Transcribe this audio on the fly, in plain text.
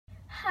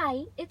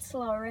Hi, it's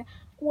Laura.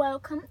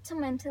 Welcome to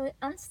Mentally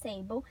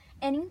Unstable,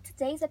 and in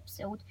today's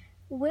episode,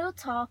 we'll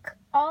talk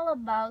all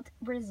about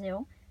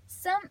Brazil,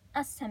 some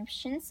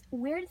assumptions,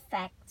 weird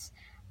facts,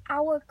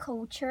 our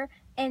culture,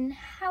 and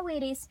how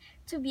it is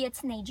to be a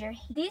teenager.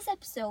 This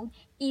episode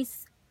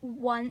is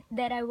one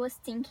that I was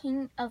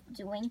thinking of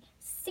doing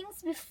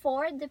since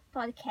before the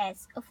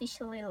podcast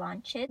officially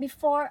launched.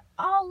 Before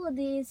all of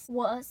this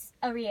was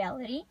a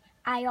reality,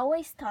 I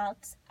always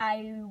thought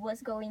I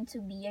was going to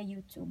be a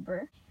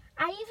YouTuber.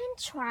 I even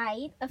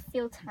tried a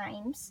few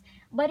times,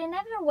 but it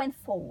never went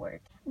forward.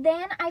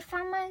 Then I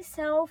found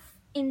myself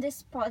in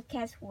this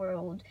podcast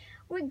world.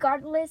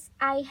 Regardless,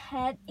 I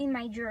had in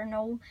my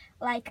journal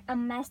like a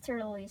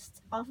master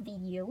list of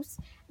videos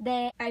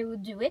that I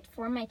would do it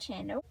for my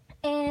channel.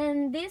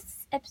 And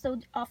this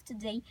episode of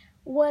today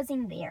was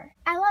in there.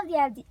 I love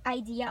the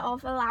idea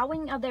of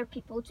allowing other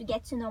people to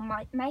get to know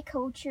my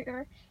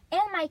culture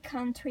and my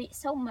country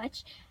so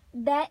much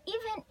that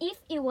even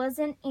if it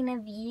wasn't in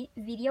a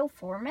video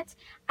format,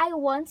 I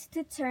want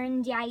to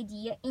turn the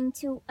idea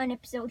into an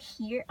episode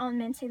here on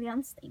Mentally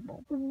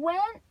Unstable.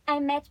 When I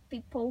met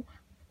people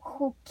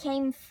who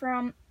came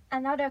from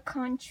another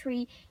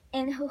country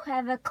and who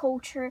have a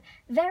culture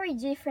very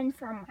different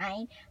from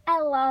mine,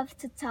 I love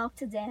to talk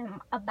to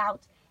them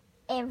about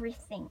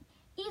everything,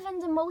 even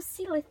the most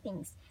silly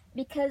things,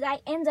 because I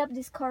end up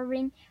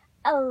discovering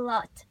a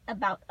lot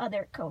about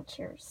other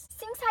cultures.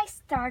 Since I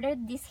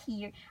started this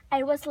year,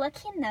 I was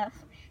lucky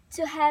enough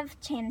to have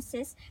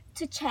chances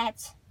to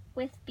chat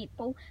with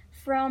people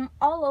from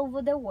all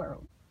over the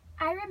world.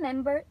 I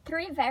remember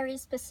three very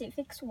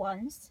specific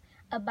ones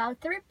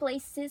about three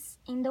places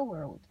in the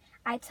world.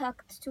 I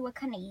talked to a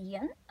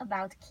Canadian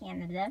about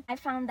Canada. I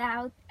found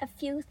out a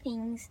few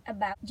things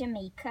about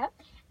Jamaica,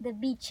 the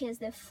beaches,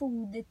 the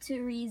food, the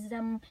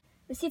tourism,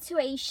 the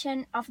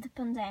situation of the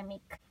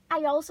pandemic.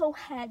 I also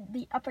had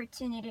the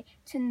opportunity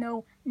to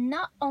know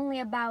not only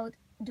about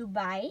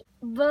Dubai,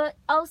 but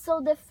also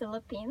the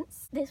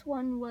Philippines. This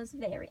one was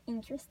very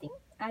interesting.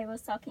 I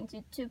was talking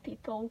to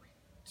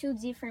two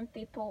different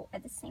people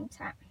at the same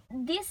time.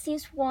 This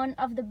is one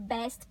of the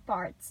best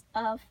parts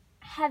of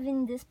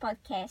having this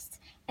podcast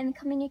and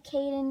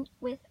communicating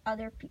with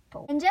other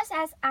people. And just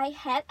as I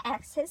had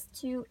access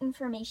to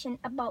information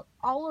about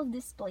all of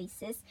these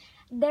places,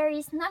 there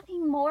is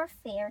nothing more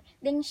fair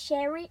than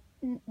sharing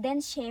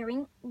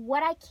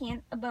what I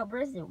can about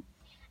Brazil.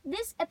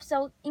 This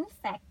episode, in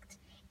fact,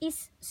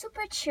 is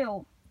super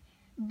chill,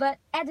 but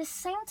at the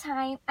same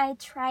time I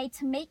try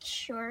to make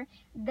sure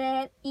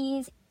that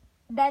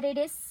it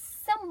is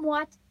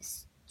somewhat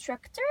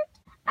structured.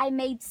 I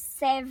made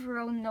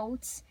several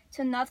notes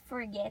to not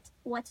forget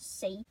what to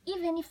say,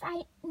 even if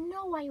I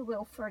know I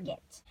will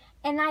forget.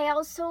 And I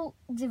also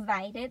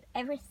divided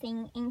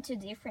everything into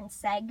different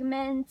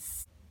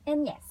segments.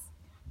 And yes,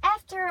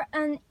 after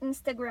an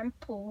Instagram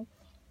poll,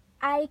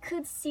 I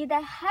could see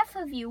that half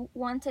of you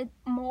wanted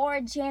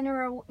more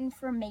general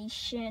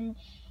information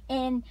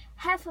and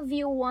half of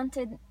you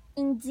wanted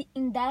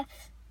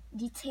in-depth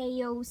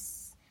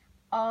details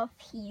of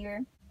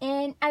here.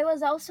 And I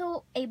was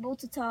also able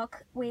to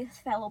talk with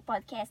fellow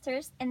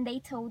podcasters, and they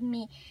told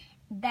me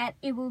that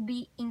it will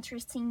be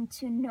interesting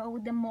to know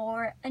the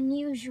more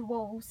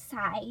unusual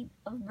side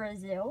of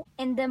Brazil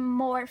and the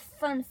more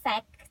fun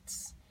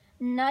facts,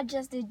 not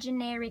just the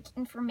generic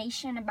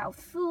information about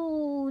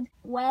food,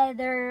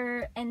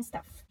 weather, and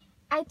stuff.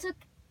 I took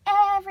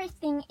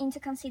everything into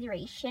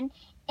consideration,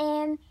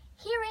 and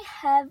here we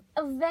have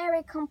a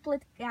very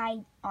complete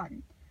guide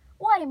on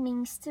what it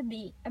means to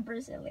be a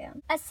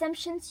Brazilian,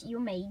 assumptions you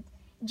made,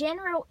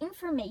 general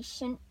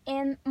information,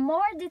 and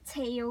more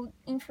detailed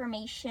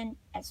information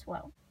as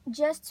well.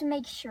 Just to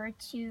make sure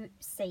to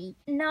say,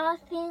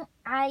 nothing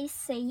I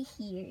say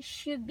here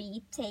should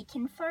be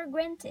taken for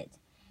granted.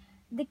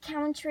 The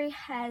country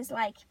has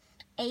like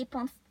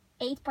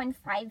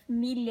 8.5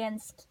 million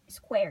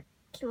square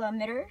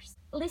kilometers.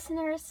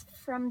 Listeners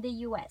from the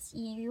US,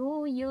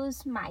 you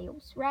use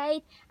miles,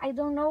 right? I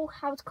don't know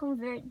how to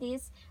convert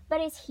this, but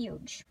it's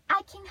huge.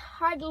 I can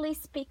hardly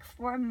speak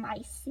for my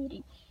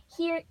city.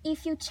 Here,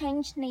 if you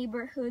change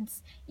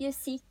neighborhoods, you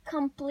see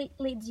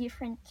completely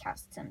different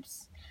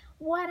customs.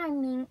 What I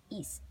mean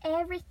is,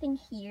 everything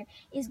here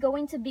is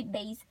going to be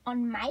based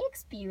on my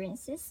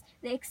experiences,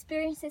 the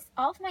experiences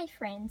of my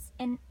friends,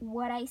 and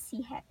what I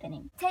see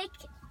happening.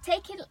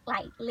 Take it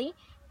lightly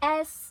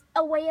as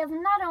a way of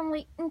not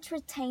only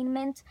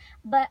entertainment,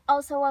 but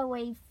also a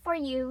way for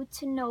you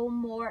to know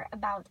more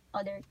about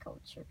other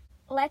cultures.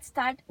 Let's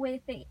start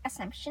with the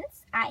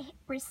assumptions I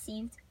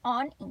received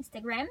on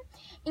Instagram.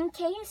 In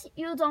case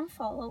you don't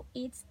follow,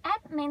 it's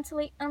at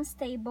Mentally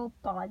Unstable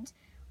Pod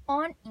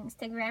on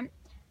Instagram.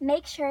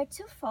 Make sure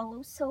to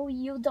follow so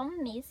you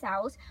don't miss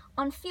out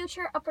on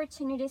future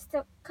opportunities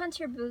to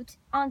contribute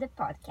on the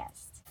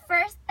podcast.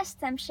 First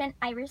assumption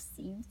I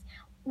received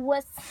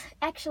was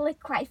actually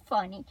quite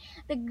funny.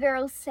 The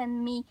girl sent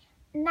me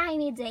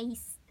 90 Day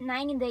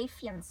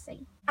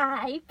Fiancé.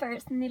 I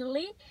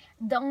personally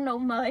don't know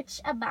much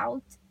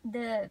about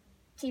the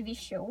TV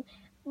show,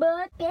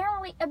 But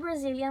apparently a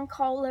Brazilian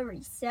called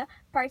Larissa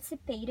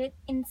participated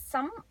in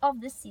some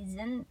of the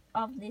season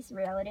of this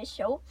reality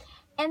show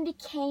and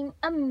became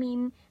a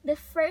meme the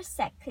first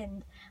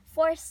second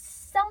for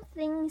some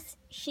things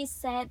she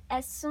said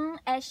as soon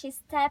as she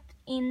stepped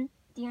in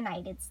the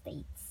United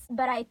States.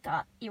 But I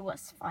thought it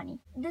was funny.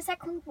 The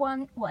second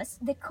one was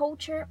the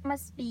culture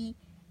must be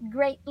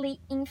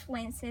greatly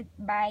influenced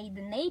by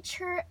the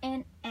nature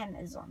and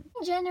Amazon.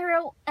 In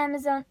general,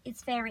 Amazon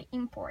is very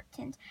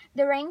important.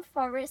 The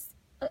rainforest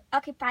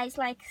occupies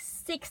like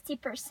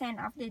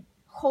 60% of the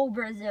whole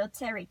Brazil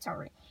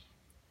territory.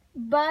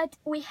 But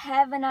we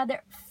have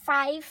another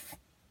 5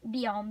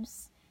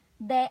 biomes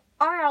that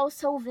are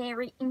also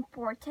very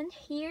important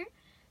here.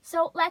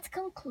 So let's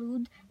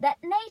conclude that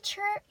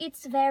nature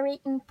is very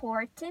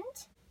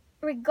important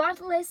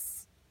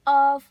regardless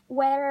of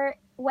whether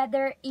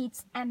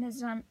it's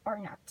Amazon or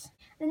not.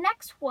 The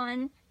next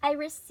one I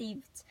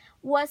received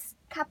was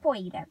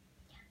capoeira.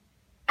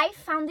 I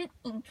found it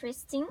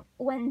interesting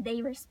when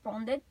they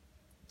responded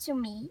to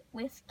me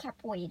with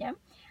capoeira.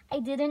 I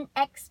didn't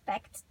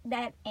expect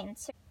that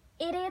answer.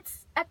 It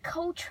is a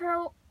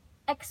cultural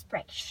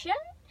expression.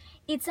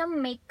 It's a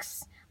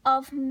mix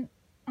of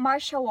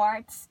martial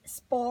arts,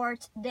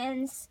 sport,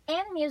 dance,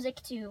 and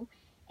music too.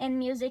 And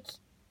music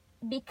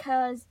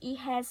because it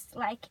has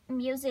like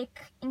music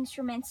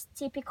instruments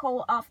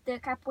typical of the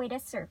capoeira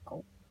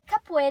circle.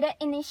 Capoeira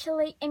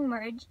initially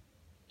emerged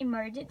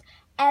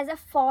as a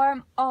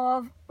form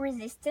of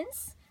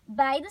resistance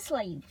by the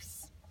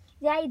slaves.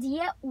 The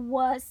idea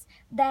was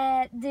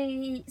that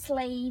the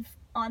slave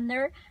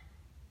owner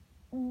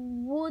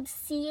would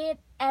see it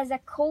as a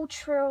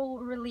cultural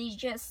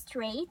religious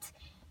trait,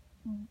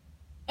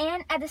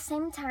 and at the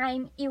same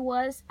time it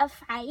was a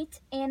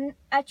fight and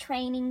a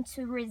training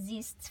to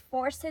resist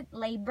forced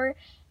labor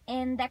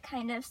and that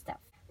kind of stuff.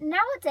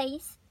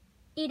 Nowadays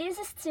it is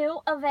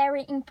still a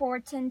very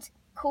important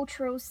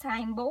cultural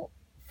symbol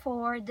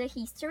for the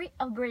history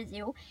of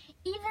Brazil,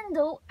 even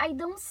though I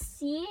don't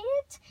see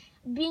it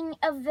being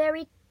a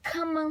very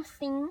common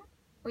thing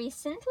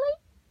recently,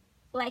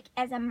 like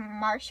as a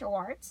martial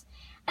arts.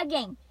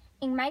 Again,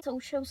 in my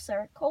social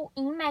circle,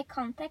 in my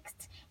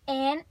context,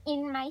 and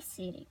in my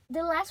city.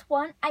 The last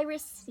one I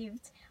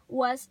received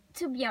was,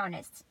 to be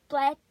honest,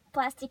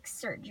 plastic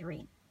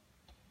surgery.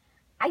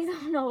 I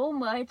don't know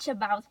much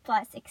about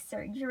plastic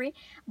surgery,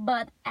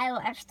 but I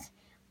left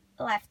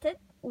it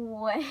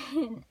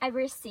when I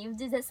received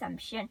this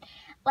assumption.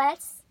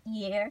 Last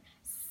year,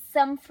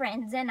 some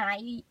friends and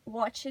I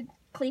watched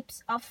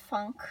clips of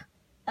funk,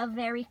 a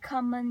very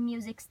common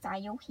music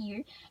style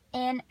here,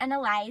 and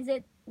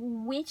analyzed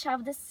which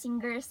of the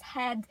singers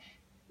had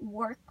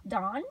work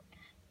done,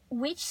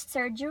 which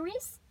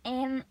surgeries,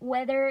 and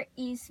whether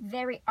it's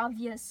very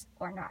obvious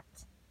or not.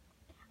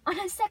 On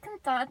a second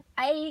thought,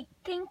 I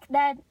think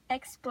that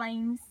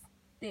explains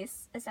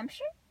this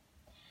assumption.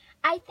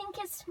 I think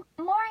it's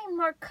more and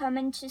more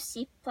common to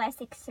see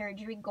plastic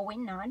surgery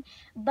going on,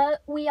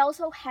 but we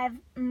also have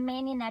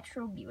many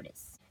natural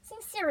beauties.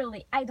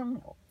 Sincerely, I don't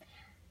know.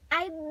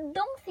 I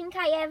don't think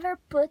I ever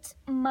put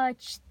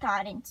much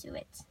thought into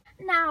it.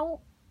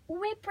 Now,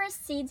 we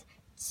proceed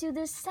to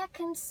the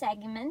second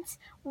segment,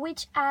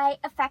 which I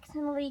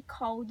affectionately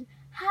called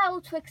How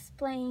to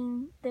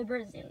Explain the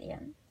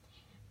Brazilian.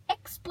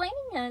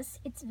 Explaining us,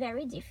 it's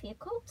very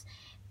difficult.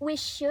 We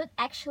should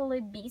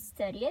actually be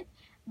studied,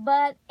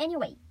 but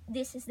anyway,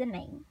 this is the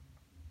name.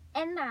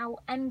 And now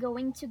I'm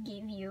going to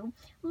give you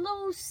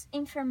loose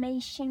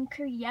information,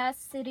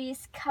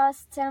 curiosities,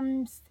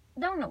 customs,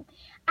 don't know.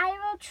 I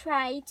will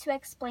try to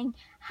explain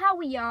how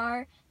we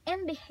are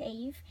and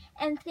behave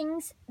and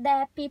things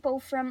that people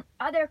from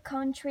other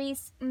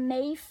countries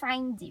may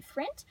find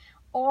different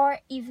or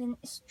even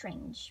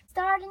strange.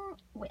 Starting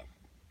with,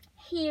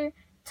 here,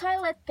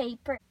 toilet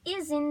paper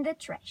is in the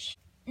trash.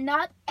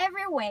 Not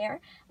everywhere,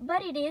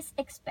 but it is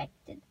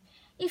expected.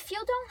 If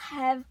you don't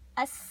have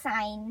a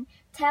sign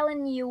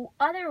telling you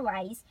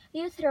otherwise,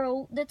 you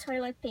throw the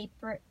toilet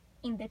paper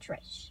in the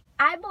trash.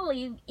 I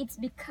believe it's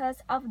because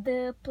of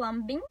the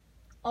plumbing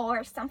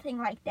or something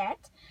like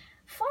that.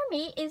 For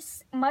me,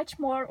 it's much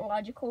more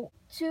logical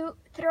to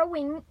throw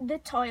in the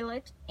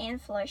toilet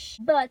and flush.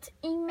 But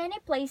in many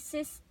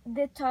places,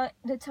 the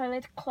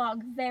toilet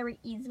clogs very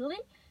easily.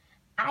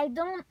 I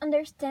don't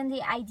understand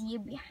the idea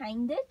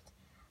behind it.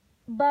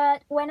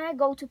 But when I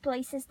go to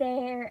places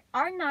that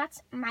are not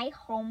my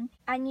home,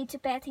 I need to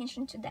pay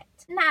attention to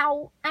that.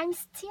 Now, I'm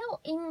still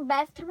in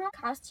bathroom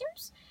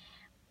costumes.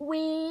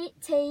 We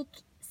take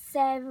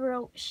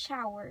several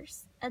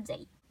showers a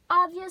day.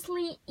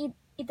 Obviously, it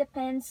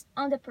depends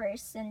on the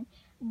person,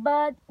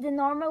 but the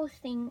normal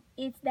thing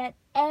is that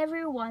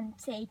everyone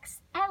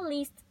takes at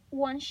least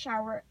one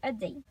shower a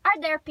day. Are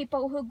there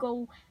people who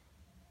go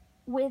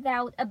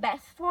without a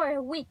bath for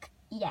a week?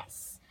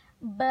 Yes.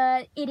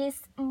 But it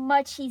is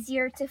much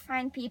easier to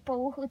find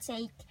people who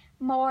take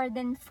more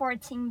than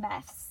 14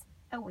 baths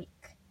a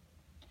week.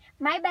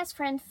 My best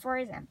friend, for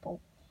example,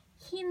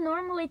 he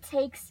normally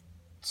takes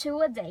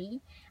 2 a day,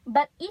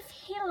 but if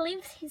he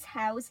leaves his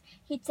house,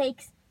 he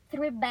takes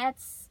 3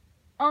 baths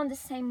on the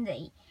same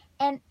day,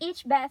 and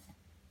each bath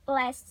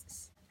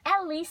lasts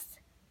at least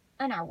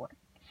an hour.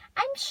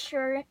 I'm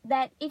sure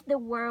that if the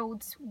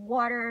world's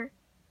water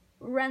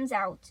runs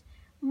out,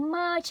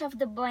 much of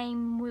the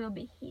blame will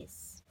be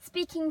his.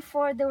 Speaking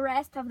for the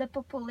rest of the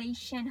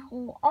population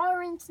who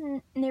aren't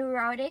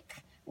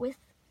neurotic with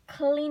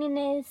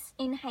cleanliness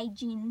and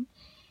hygiene,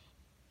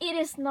 it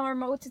is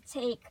normal to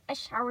take a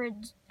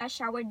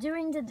shower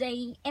during the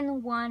day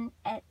and one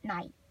at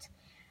night.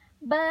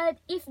 But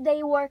if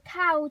they work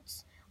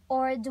out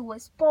or do a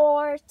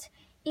sport,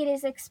 it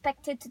is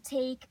expected to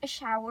take a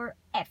shower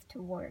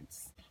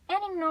afterwards.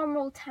 And in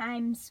normal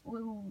times,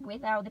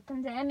 without the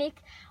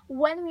pandemic,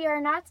 when we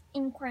are not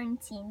in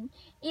quarantine,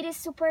 it is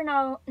super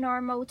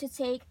normal to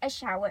take a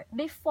shower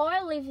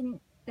before leaving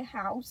the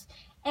house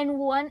and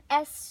one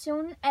as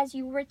soon as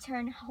you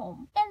return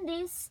home. And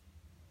this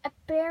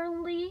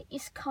apparently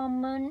is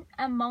common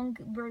among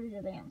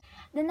Brazilians.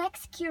 The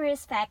next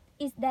curious fact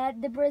is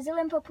that the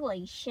Brazilian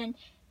population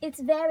is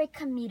very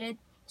committed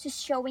to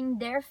showing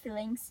their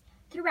feelings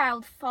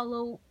throughout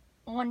follow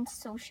on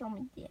social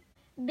media.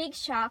 Big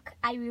shock,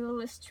 I will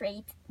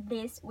illustrate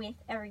this with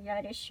a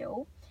reality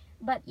show,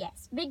 but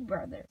yes, Big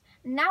Brother.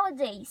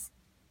 Nowadays,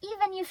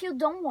 even if you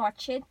don't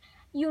watch it,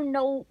 you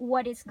know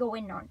what is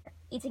going on.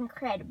 It's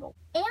incredible.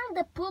 And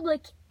the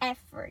public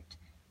effort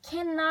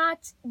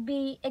cannot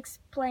be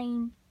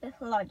explained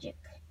with logic.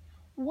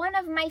 One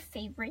of my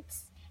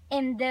favorites,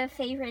 and the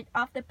favorite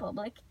of the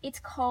public, it's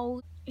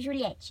called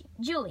Juliette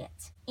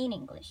in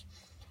English.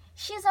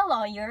 She's a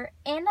lawyer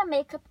and a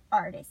makeup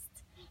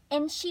artist,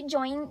 and she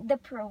joined the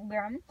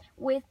program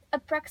with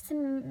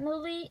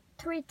approximately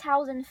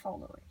 3,000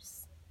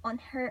 followers on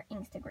her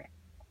Instagram.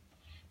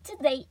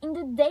 Today, in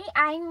the day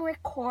I'm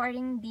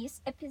recording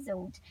this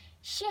episode,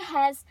 she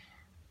has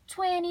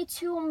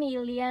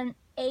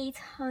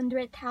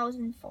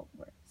 22,800,000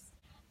 followers.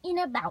 In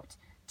about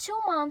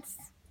 2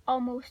 months,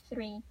 almost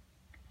 3,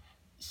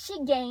 she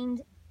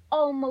gained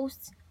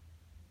almost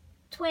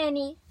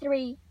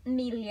 23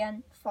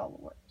 million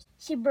followers.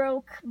 She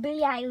broke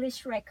Billie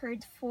Eilish's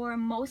record for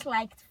most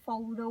liked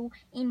photo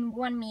in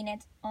 1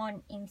 minute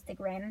on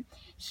Instagram.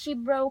 She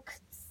broke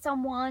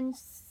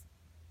someone's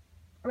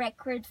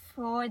record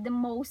for the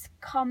most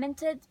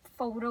commented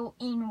photo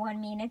in 1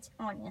 minute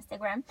on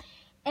Instagram.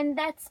 And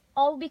that's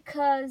all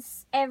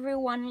because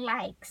everyone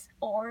likes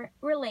or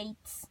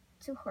relates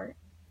to her.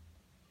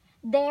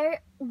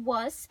 There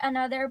was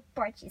another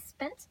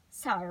participant,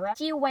 Sarah.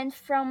 She went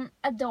from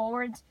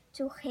adored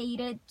to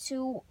hated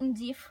to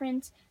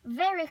indifferent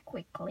very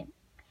quickly.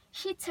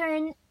 She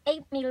turned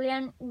 8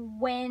 million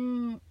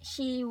when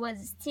she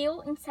was still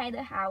inside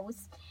the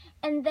house,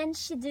 and then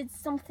she did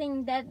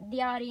something that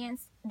the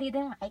audience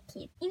didn't like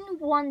it. In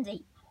 1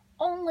 day,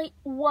 only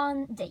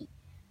 1 day,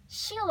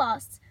 she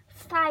lost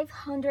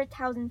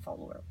 500,000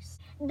 followers.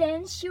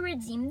 Then she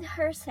redeemed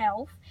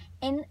herself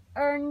and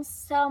earned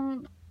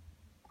some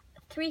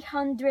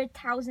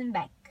 300,000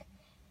 back.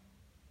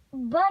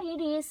 But it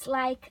is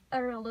like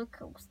a roller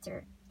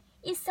coaster.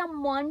 If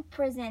someone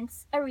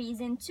presents a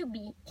reason to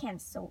be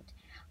cancelled,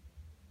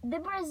 the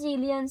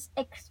Brazilians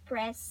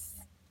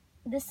express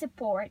the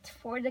support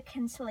for the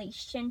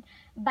cancellation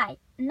by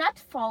not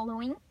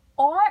following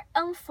or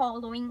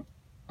unfollowing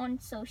on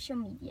social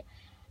media.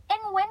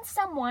 And when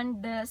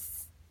someone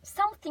does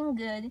something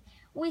good,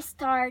 we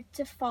start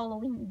to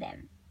following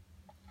them.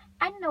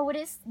 I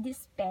noticed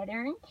this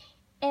pattern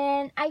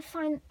and I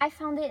found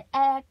it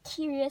a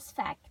curious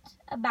fact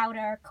about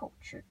our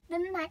culture. The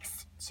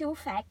next 2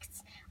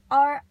 facts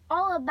are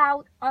all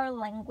about our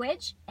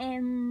language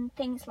and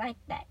things like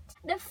that.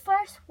 The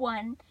first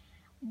one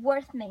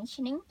worth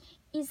mentioning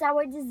is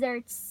our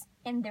desserts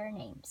and their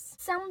names.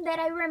 Some that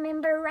I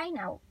remember right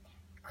now: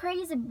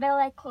 Crazy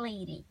Black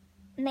Lady,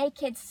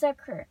 Naked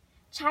Sucker,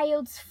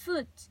 Child's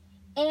Foot,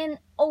 and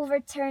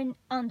Overturned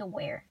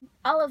Underwear.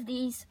 All of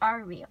these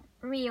are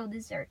real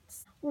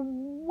desserts.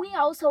 We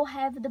also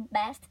have the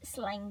best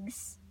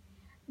slangs,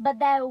 but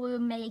that will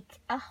make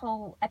a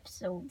whole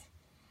episode.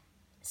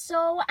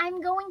 So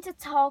I'm going to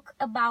talk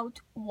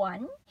about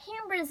one. Here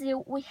in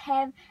Brazil, we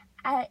have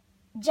a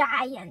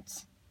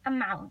giant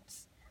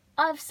amount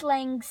of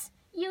slangs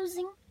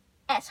using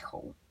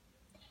asshole.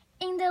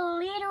 In the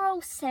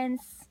literal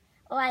sense,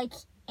 like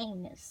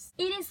anus.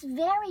 It is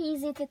very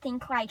easy to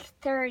think like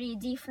 30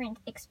 different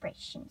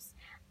expressions.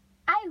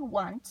 I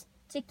want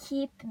to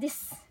keep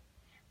this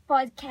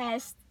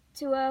podcast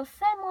to a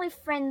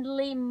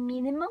family-friendly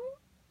minimum,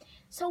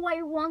 so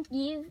I won't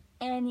give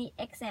any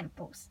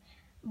examples.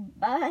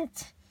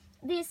 But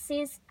this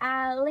is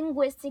a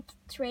linguistic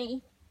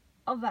trait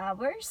of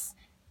ours,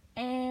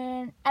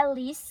 and at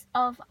least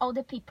of all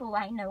the people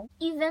I know.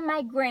 Even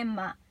my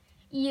grandma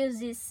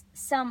uses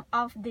some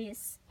of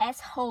these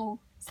asshole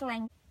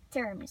slang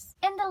terms.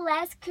 And the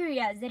last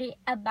curiosity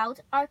about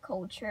our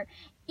culture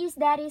is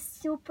that it's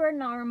super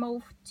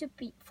normal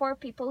for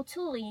people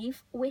to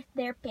live with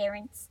their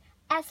parents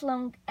as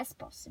long as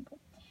possible.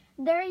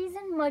 There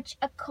isn't much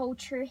a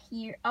culture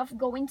here of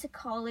going to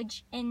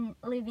college and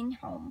living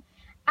home.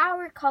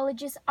 Our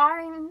colleges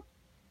aren't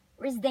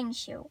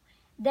residential.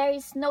 There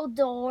is no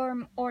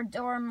dorm or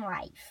dorm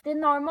life. The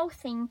normal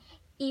thing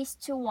is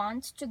to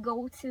want to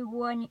go to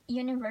one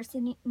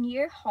university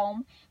near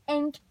home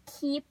and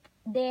keep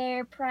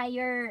their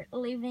prior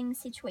living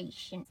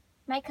situation.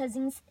 My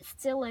cousins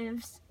still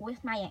lives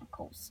with my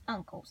uncles.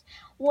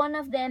 One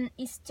of them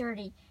is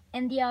 30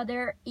 and the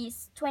other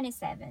is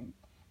 27.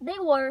 They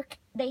work,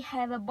 they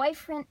have a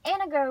boyfriend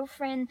and a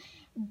girlfriend,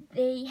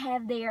 they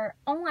have their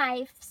own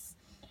lives,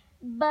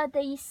 but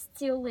they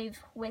still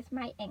live with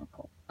my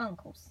uncles.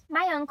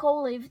 My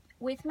uncle lived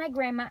with my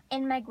grandma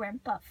and my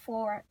grandpa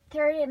for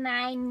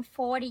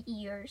 39-40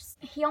 years.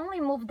 He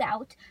only moved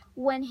out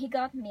when he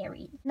got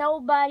married.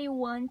 Nobody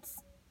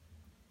wants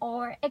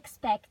or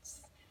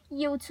expects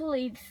you to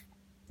leave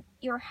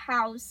your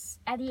house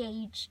at the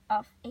age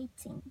of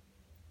 18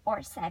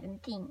 or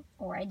 17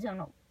 or I don't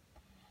know.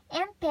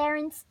 And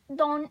parents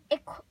don't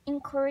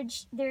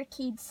encourage their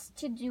kids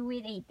to do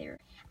it either.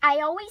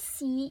 I always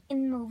see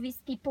in movies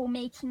people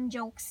making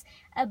jokes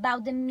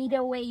about the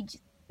middle-aged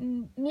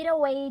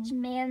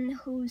man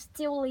who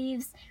still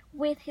lives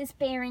with his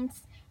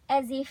parents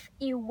as if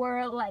it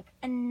were like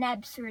an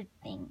absurd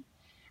thing.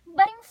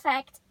 But in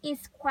fact,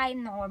 it's quite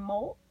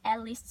normal,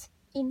 at least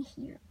in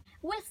here.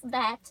 With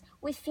that,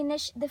 we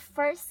finish the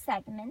first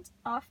segment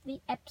of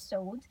the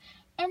episode,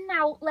 and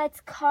now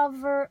let's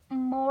cover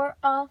more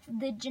of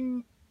the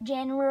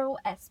general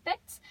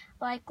aspects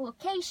like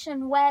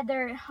location,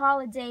 weather,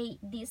 holiday,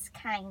 this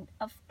kind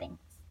of things.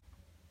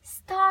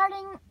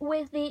 Starting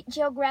with the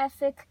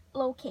geographic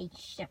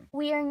location.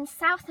 We are in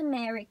South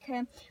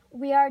America.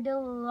 We are the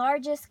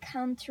largest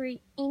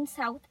country in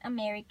South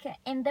America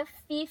and the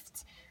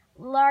fifth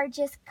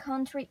largest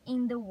country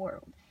in the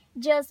world,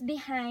 just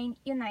behind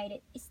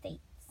United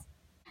States.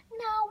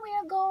 Now we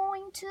are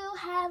going to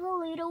have a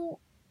little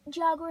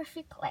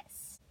geography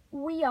class.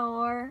 We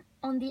are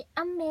on the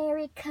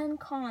American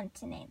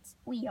continent.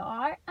 We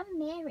are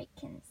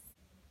Americans.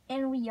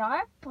 And we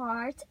are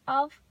part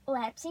of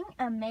Latin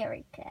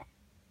America.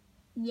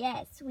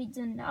 Yes, we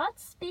do not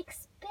speak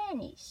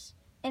Spanish,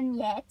 and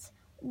yet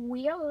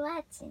we are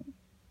Latin.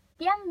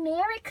 The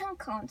American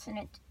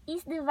continent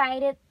is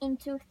divided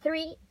into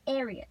 3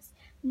 areas: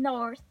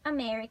 North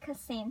America,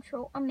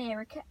 Central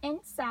America,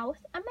 and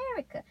South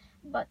America,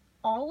 but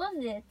all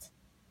of it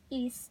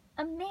is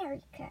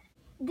America.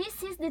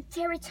 This is the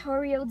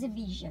territorial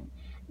division,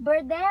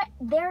 but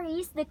there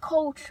is the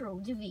cultural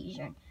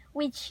division,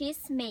 which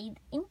is made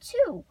in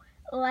 2,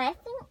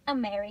 Latin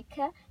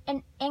America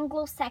and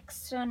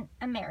Anglo-Saxon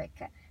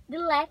America. The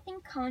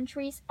Latin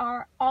countries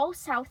are all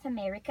South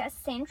America,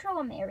 Central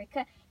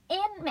America,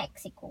 and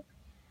Mexico.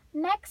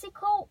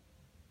 Mexico,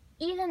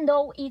 even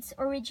though it's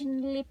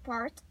originally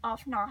part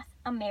of North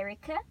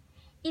America,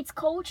 its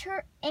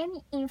culture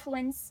and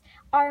influence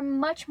are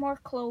much more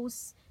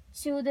close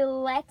to the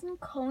Latin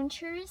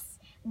countries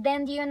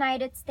than the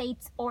United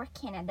States or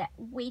Canada,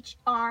 which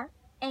are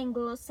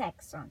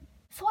Anglo-Saxon.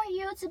 For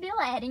you to be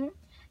Latin,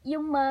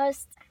 you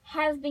must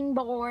have been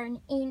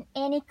born in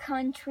any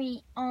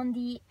country on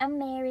the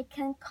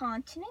American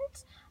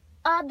continent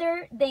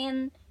other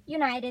than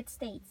United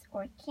States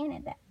or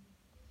Canada.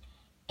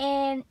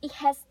 And it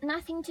has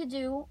nothing to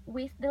do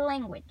with the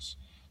language.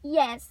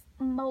 Yes,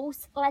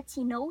 most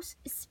Latinos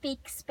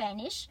speak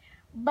Spanish,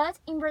 but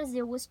in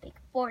Brazil we speak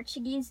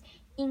Portuguese,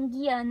 in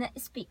Guyana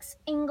speaks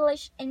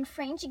English, and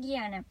French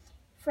Guiana,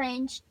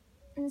 French,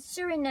 and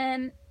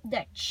Suriname,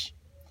 Dutch.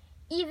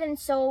 Even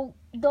so,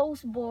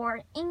 those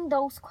born in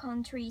those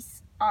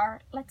countries are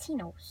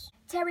Latinos.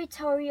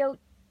 Territorial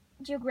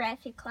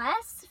geography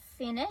class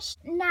finished.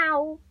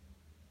 Now,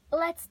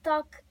 let's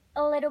talk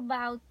a little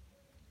about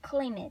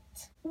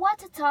climate. What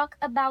to talk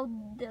about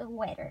the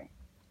weather?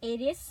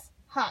 It is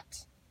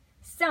hot.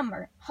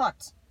 Summer,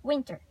 hot.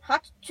 Winter,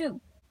 hot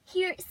too.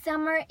 Here,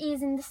 summer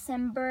is in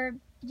December,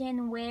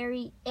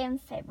 January,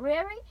 and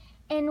February,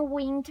 and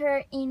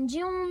winter in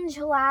June,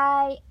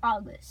 July,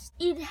 August.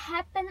 It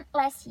happened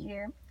last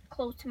year,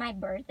 close to my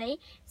birthday,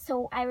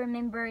 so I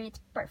remember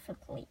it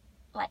perfectly.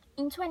 Like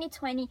in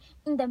 2020,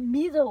 in the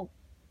middle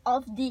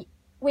of the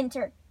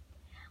winter,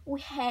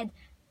 we had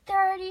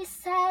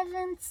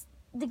 37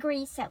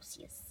 degrees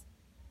Celsius.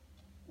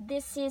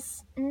 This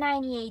is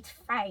 98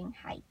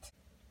 Fahrenheit.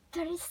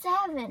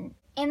 37!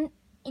 And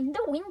in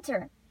the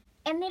winter.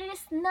 And it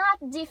is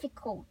not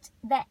difficult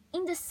that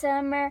in the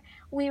summer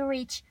we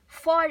reach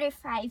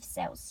 45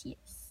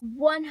 Celsius,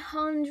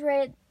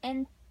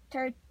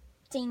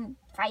 113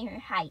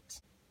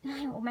 Fahrenheit.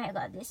 Oh my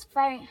god, this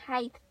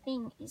Fahrenheit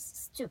thing is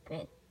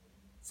stupid.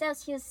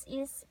 Celsius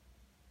is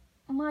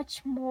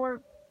much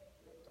more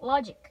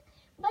logic.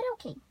 But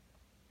okay,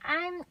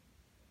 I'm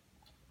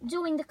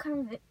doing the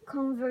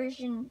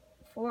conversion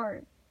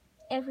for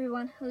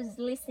everyone who's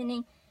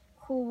listening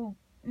who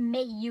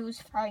may use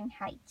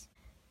Fahrenheit.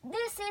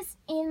 This is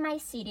in my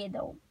city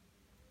though,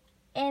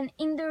 and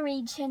in the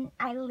region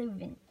I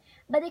live in.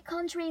 But the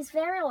country is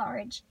very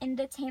large and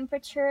the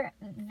temperature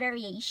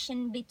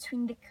variation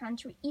between the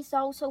country is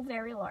also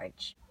very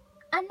large.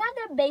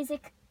 Another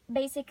basic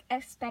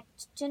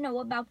aspect to know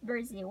about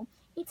Brazil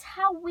It's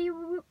how we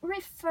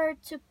refer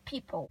to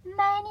people.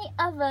 Many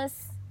of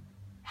us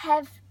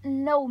have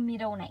no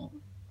middle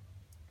name,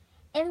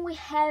 and we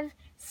have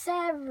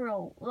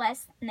several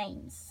last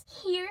names.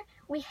 Here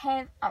we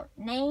have our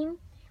name.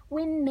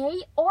 We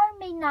may or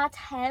may not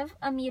have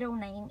a middle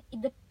name.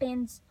 It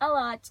depends a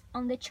lot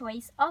on the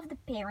choice of the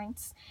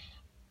parents.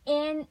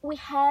 And we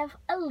have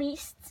a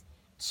list,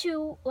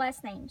 two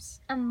last names,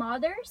 a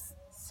mother's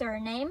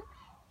surname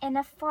and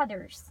a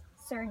father's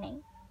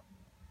surname.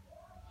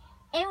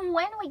 And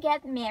when we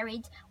get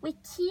married, we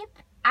keep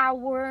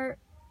our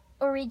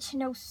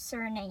original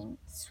surname.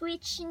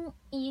 Switching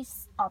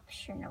is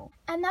optional.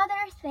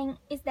 Another thing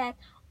is that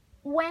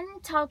when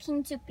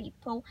talking to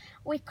people,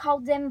 we call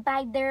them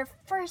by their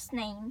first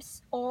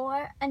names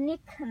or a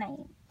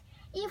nickname.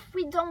 If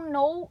we don't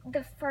know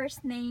the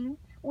first name,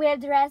 we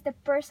address the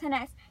person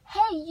as,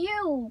 "Hey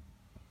you,"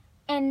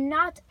 and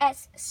not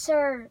as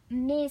Sir,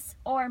 Miss,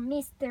 or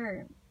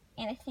Mr.,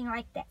 anything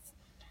like that.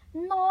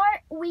 Nor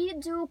we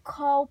do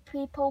call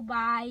people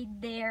by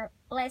their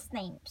last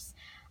names.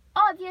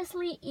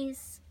 Obviously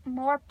is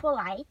more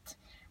polite,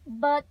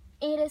 but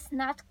it is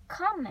not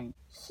common.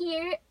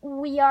 Here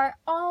we are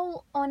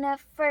all on a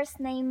first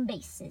name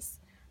basis,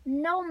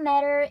 no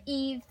matter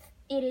if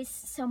it is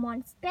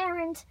someone's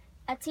parent,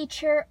 a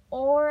teacher,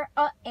 or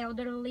an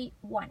elderly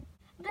one.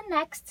 The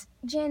next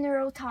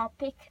general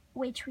topic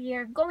which we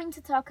are going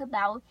to talk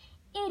about,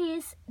 it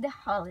is the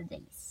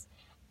holidays.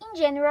 In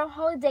general,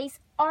 holidays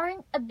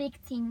aren't a big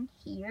thing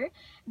here.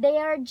 They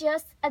are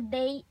just a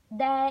day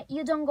that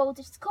you don't go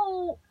to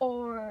school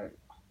or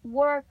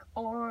work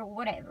or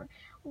whatever.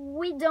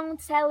 We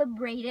don't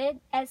celebrate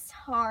it as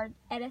hard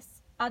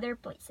as other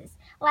places.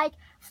 Like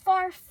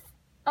 4th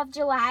of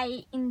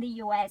July in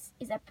the US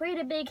is a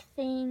pretty big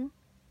thing,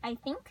 I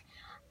think.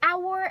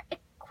 Our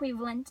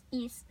equivalent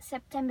is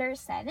September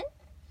 7th,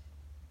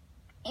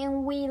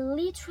 and we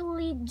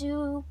literally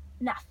do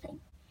nothing.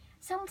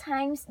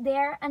 Sometimes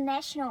they're a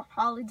national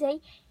holiday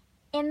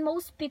and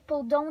most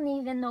people don't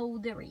even know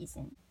the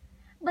reason.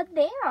 But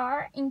there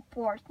are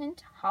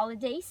important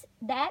holidays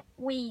that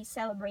we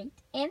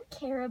celebrate and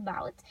care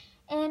about,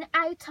 and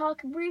I'll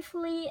talk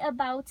briefly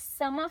about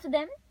some of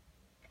them.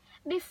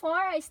 Before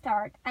I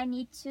start, I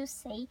need to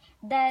say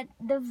that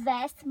the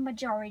vast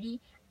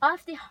majority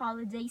of the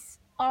holidays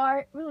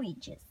are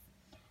religious.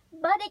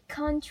 But the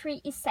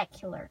country is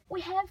secular.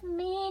 We have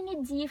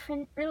many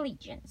different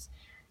religions.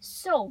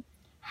 So,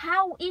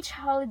 how each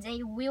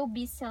holiday will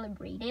be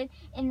celebrated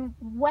and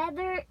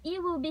whether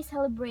it will be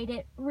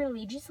celebrated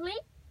religiously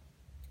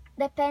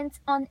depends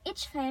on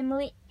each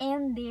family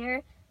and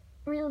their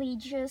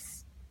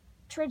religious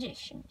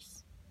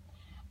traditions.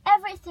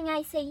 Everything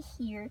I say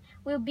here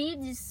will be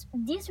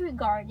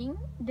disregarding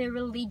the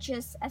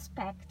religious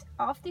aspect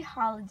of the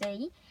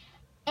holiday,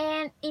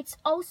 and it's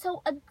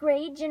also a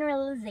great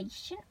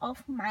generalization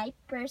of my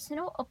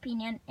personal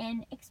opinion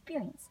and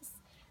experiences.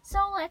 So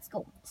let's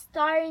go,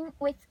 starting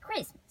with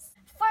Christmas.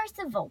 First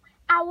of all,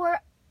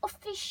 our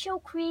official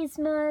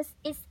Christmas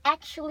is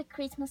actually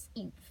Christmas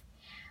Eve.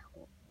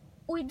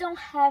 We don't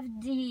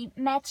have the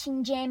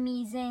matching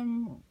jammies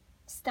and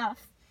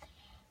stuff.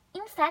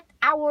 In fact,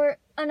 our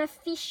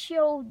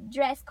unofficial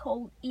dress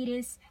code, it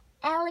is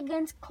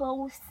elegant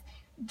clothes,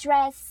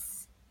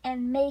 dress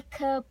and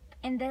makeup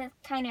and that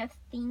kind of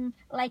thing,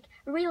 like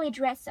really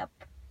dress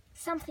up,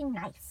 something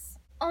nice.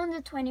 On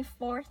the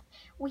 24th,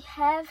 we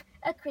have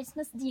a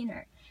Christmas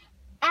dinner.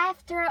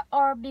 After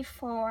or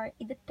before,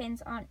 it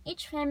depends on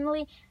each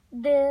family,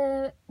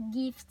 the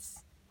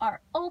gifts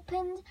are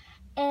opened,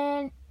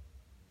 and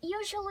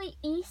usually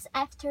is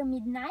after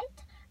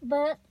midnight,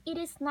 but it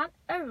is not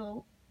a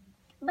rule.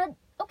 But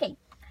okay,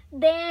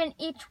 then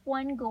each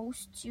one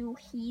goes to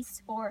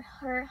his or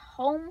her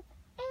home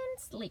and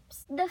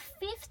sleeps. The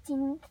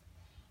 15th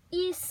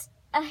is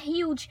a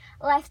huge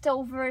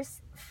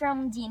leftovers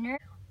from dinner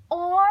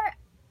or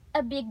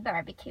a big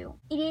barbecue.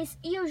 It is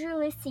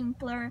usually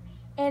simpler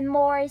and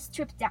more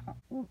stripped down.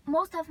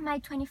 Most of my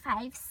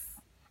 25s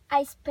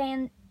I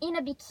spend in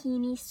a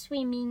bikini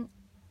swimming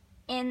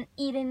and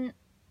eating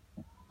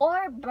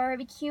or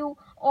barbecue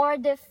or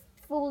the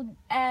food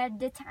at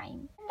the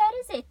time. And that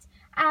is it.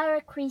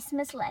 Our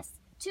Christmas lasts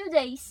 2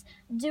 days.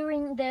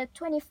 During the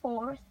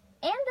 24th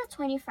and the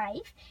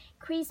 25th,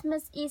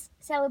 Christmas is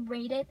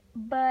celebrated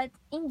but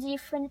in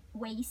different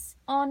ways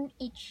on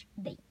each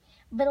day.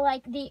 But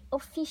like the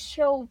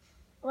official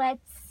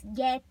let's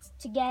get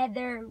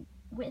together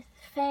with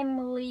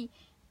family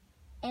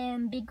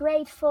and be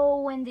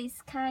grateful and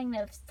this kind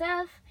of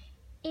stuff,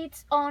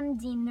 it's on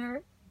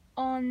dinner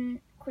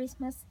on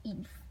Christmas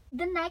Eve.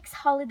 The next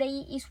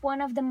holiday is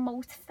one of the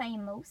most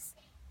famous.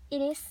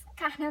 It is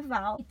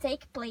Carnaval. It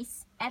takes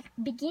place at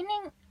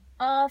beginning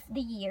of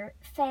the year,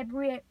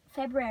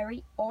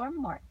 February or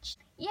March.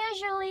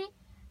 Usually,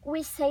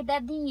 we say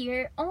that the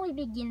year only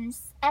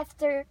begins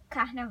after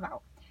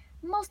Carnaval.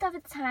 Most of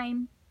the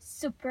time,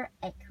 super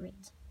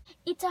accurate.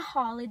 It's a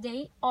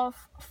holiday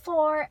of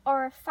 4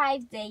 or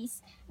 5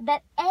 days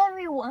that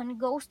everyone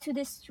goes to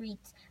the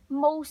street,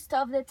 most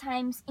of the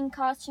times in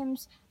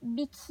costumes,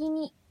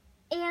 bikini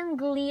and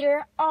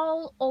glitter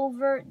all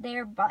over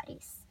their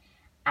bodies.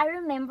 I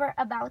remember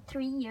about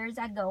 3 years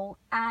ago,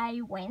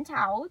 I went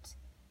out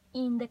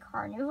in the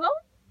carnival.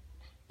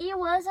 It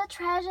was a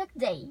tragic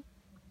day.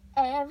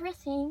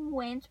 Everything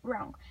went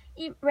wrong.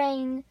 It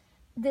rained,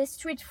 the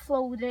street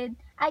flooded,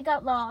 I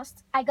got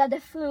lost, I got the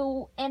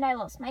flu, and I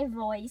lost my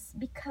voice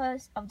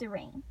because of the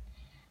rain.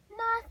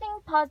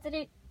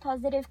 Nothing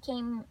positive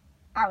came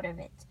out of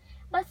it.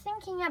 But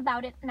thinking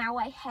about it now,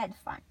 I had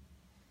fun.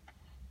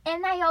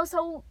 And I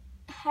also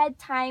had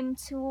time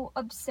to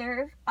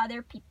observe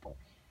other people.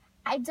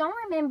 I don't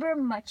remember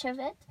much of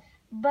it,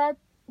 but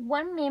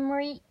one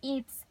memory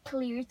is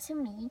clear to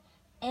me,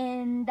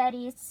 and that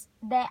is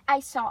that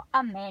I saw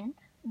a man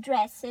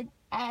dressed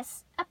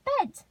as a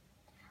pet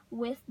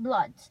with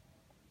blood.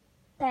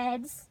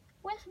 Pets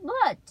with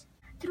blood.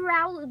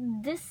 Throughout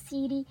the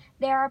city,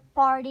 there are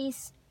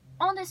parties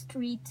on the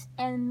street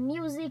and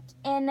music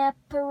and a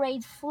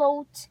parade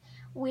float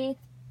with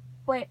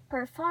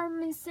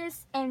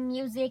performances and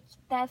music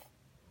that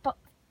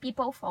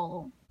people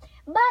follow.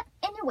 But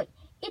anyway,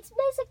 it's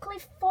basically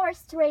 4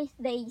 straight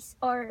days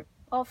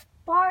of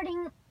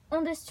partying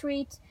on the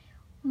street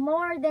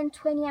more than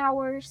 20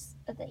 hours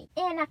a day,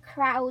 and a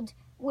crowd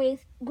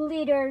with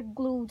glitter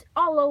glued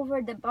all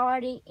over the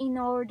body in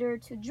order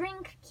to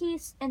drink,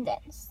 kiss, and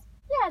dance.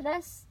 Yeah,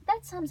 that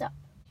sums up.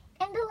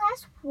 And the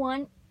last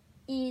one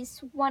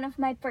is one of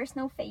my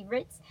personal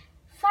favorites,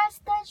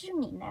 Festa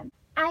Junina.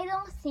 I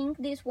don't think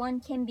this one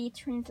can be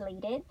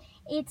translated.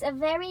 It's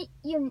very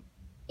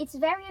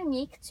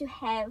unique to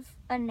have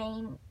a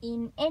name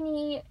in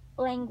any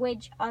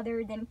language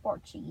other than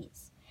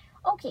Portuguese.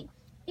 Okay,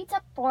 it's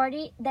a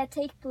party that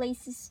takes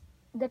place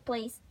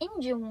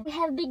in June. We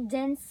have big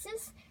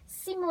dances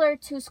similar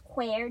to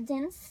square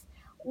dance.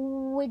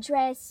 We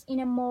dress in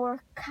a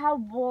more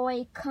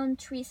cowboy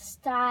country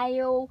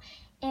style,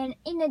 and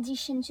in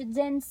addition to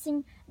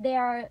dancing,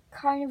 there are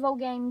carnival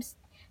games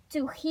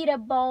to hit a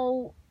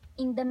ball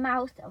in the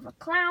mouth of a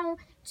clown,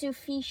 to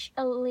fish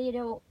a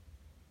little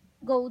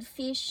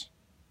goldfish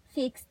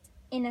fixed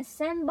in a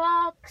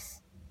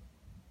sandbox,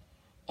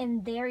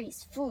 and there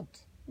is food,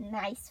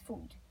 nice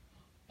food.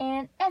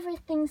 And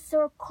everything's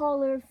so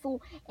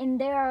colorful, and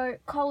there are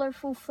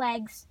colorful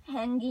flags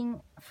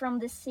hanging from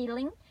the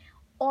ceiling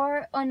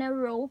or on a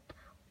rope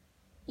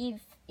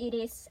if it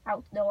is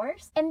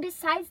outdoors. And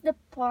besides the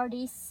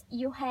parties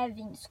you have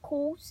in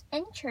schools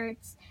and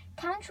churches,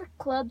 country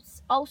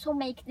clubs also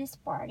make this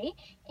party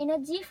in a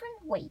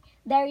different way.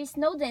 There is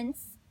no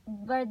dance,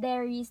 but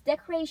there is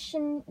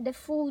decoration, the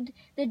food,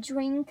 the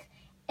drink,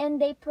 and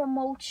they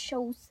promote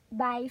shows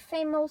by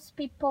famous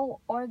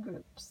people or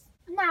groups.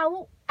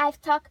 Now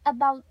I've talked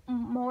about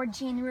more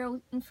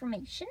general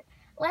information.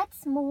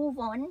 Let's move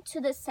on to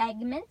the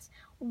segment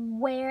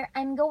where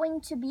I'm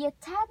going to be a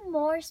tad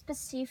more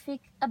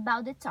specific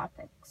about the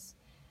topics.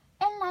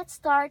 And let's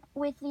start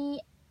with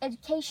the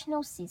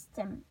educational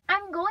system.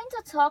 I'm going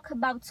to talk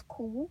about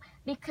school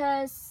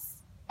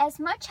because as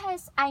much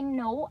as I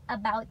know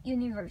about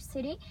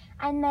university,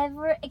 I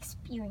never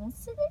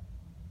experienced it.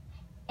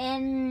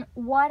 And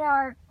what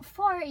are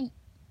 4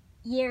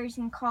 years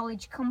in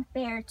college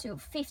compared to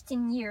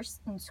 15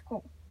 years in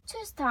school? To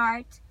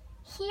start,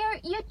 here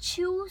you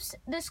choose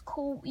the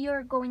school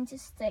you're going to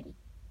study.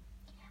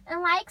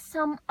 Unlike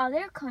some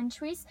other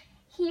countries,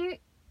 here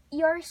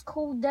your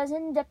school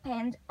doesn't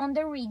depend on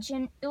the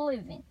region you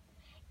live in.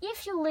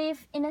 If you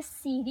live in a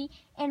city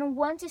and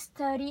want to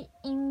study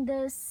in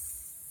the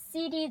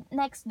city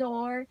next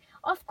door,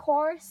 of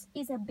course,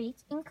 it's a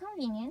bit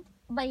inconvenient,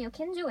 but you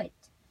can do it.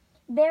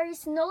 There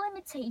is no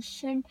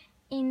limitation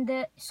in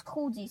the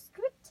school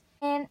district,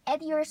 and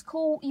at your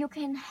school you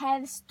can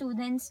have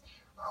students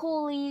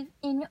who live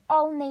in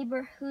all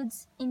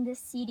neighborhoods in the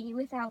city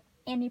without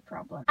any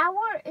problem.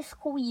 Our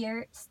school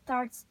year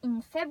starts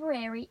in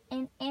February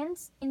and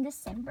ends in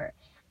December.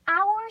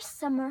 Our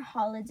summer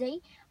holiday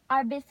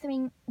are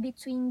between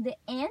the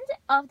end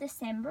of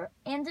December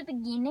and the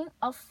beginning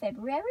of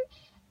February,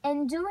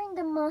 and during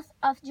the month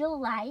of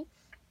July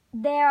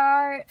there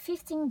are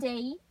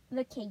 15-day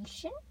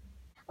vacation,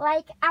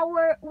 like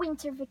our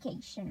winter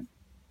vacation.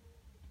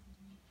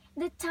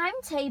 The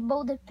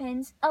timetable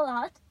depends a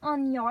lot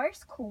on your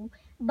school,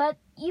 but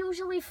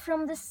usually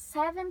from the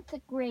 7th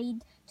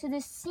grade to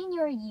the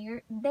senior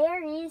year,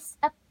 there is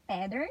a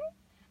pattern,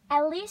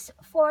 at least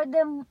for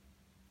the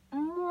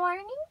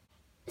morning.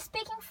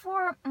 Speaking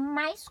for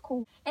my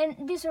school,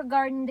 and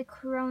disregarding the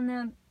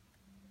corona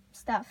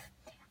stuff,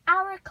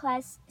 our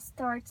class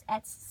starts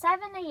at 7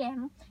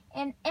 a.m.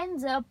 and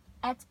ends up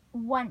at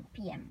 1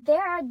 p.m.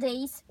 There are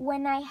days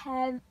when I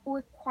have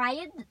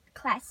required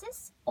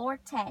classes or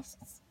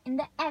tests in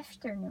the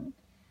afternoon.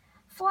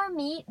 For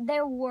me,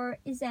 there were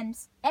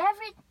exams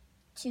every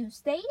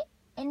Tuesday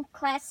and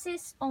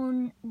classes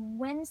on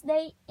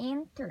Wednesday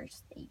and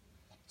Thursday.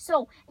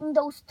 So, in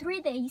those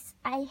 3 days,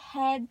 I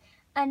had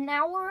an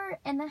hour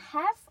and a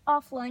half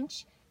of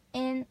lunch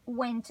and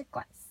went to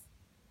class.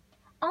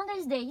 On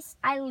these days,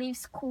 I leave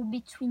school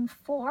between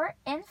 4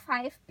 and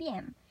 5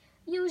 p.m.,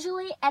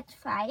 usually at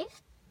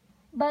 5,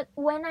 But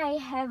when I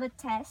have a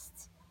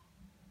test,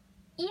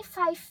 if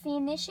I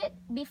finish it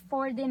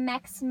before the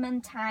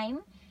maximum time,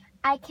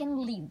 I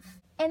can leave.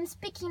 And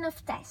speaking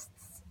of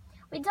tests,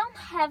 we don't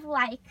have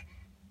like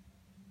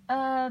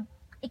a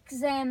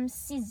exam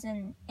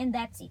season and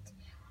that's it.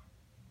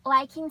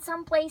 Like in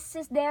some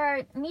places there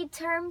are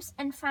midterms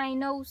and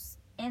finals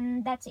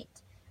and that's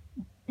it.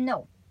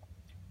 No.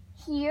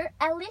 Here,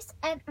 at least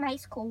at my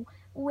school,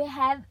 we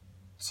have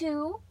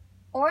 2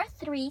 or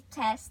 3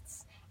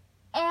 tests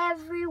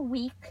every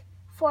week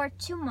for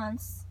 2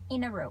 months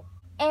in a row.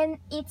 And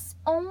it's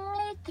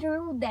only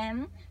through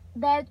them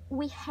that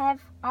we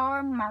have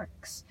our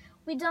marks.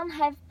 We don't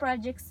have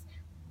projects.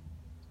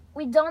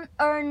 We don't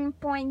earn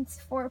points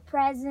for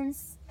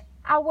presents.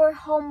 Our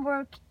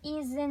homework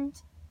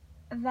isn't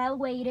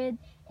evaluated,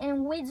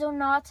 and we do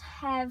not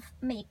have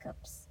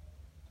makeups.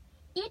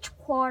 Each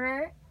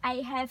quarter, I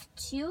have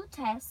 2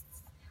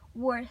 tests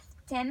worth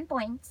 10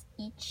 points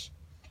each.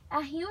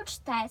 A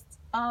huge test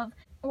of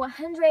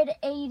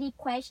 180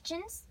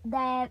 questions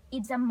that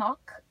is a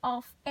mock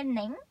of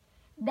ENEM,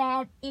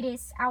 that it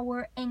is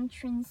our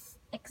entrance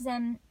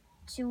exam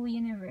to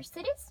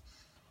universities,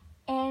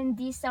 and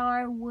these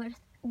are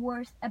worth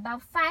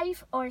about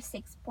 5 or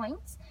 6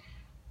 points.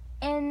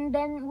 And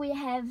then we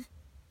even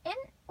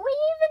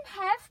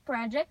have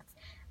projects,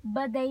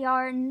 but they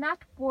are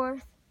not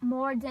worth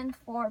more than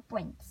 4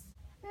 points.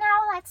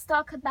 Now let's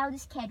talk about the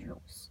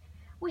schedules.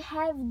 We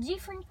have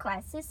different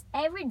classes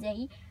every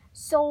day,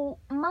 so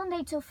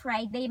Monday to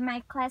Friday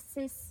my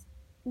classes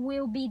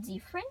will be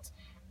different,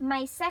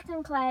 my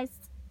second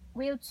class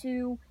will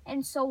too,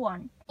 and so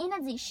on. In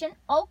addition,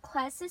 all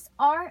classes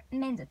are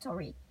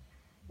mandatory.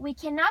 We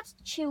cannot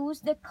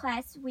choose the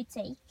class we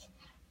take.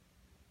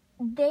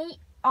 They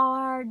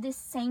are the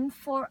same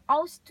for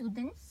all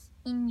students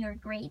in your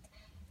grade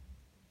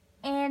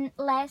and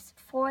last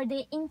for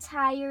the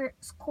entire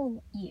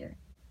school year.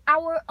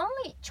 Our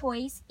only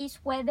choice is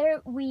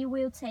whether we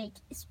will take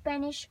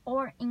Spanish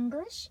or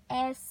English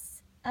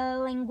as a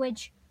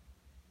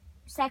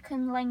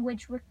second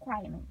language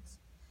requirement.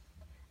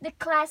 The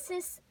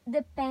classes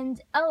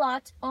depend a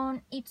lot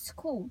on each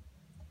school.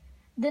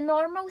 The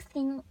normal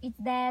thing is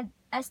that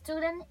a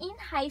student in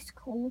high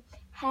school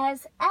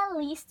has at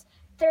least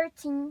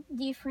 13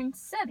 different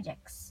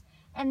subjects,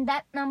 and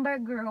that number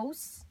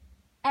grows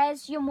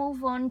as you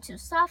move on to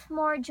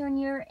sophomore,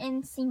 junior,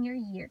 and senior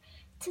year.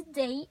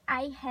 Today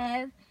I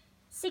have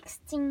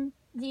 16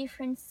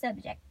 different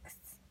subjects.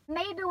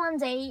 Maybe one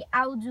day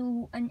I'll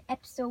do an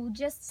episode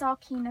just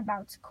talking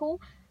about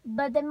school,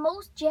 but the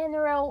most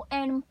general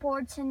and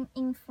important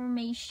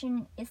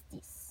information is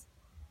this.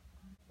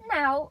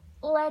 Now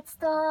let's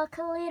talk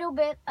a little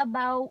bit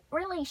about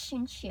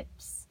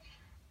relationships.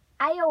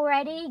 I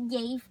already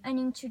gave an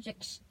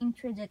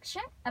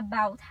introduction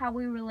about how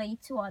we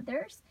relate to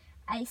others.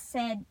 I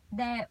said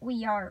that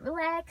we are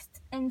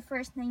relaxed and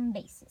first name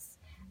basis.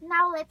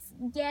 Now let's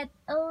get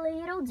a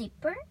little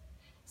deeper,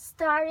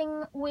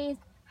 starting with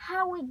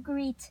how we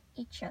greet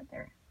each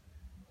other.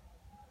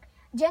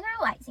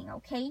 Generalizing,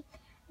 okay?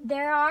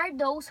 There are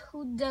those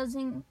who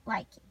doesn't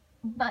like it,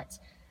 but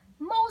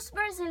most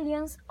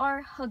Brazilians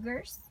are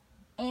huggers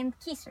and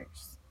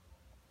kissers.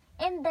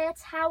 And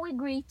that's how we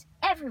greet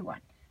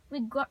everyone,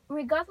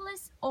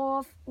 regardless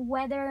of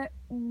whether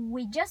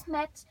we just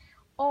met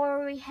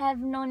or we have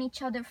known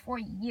each other for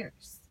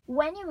years.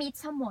 When you meet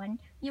someone,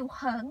 you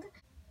hug,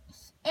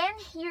 and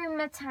here in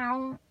my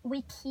town,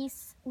 we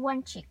kiss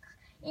one cheek.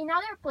 In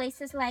other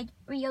places like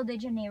Rio de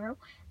Janeiro,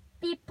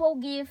 people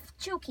give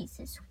 2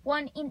 kisses,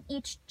 one in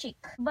each cheek,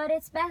 but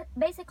it's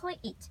basically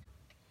it.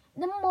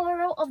 The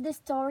moral of the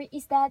story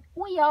is that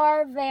we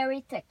are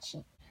very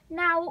touchy.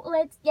 Now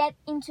let's get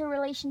into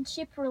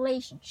relationship,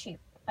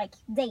 like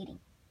dating.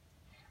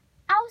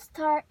 I'll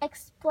start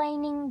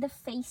explaining the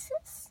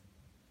phases,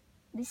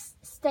 the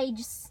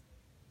stages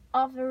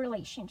of a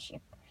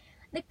relationship.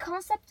 The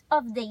concept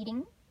of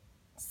dating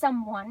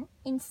someone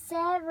in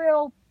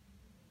several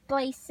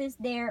places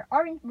there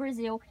or in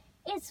Brazil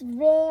is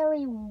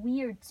very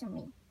weird to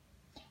me.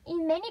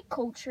 In many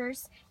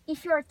cultures,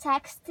 if you're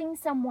texting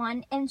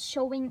someone and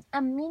showing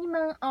a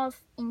minimum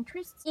of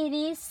interest, it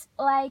is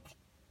like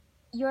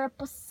your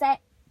possession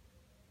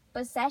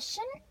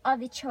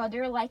of each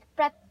other, like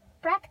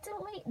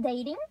practically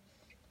dating.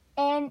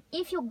 And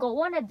if you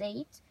go on a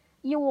date,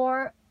 you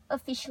are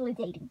officially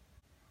dating.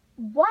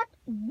 What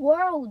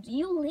world do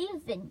you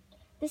live in?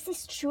 This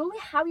is truly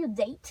how you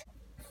date?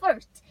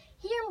 First,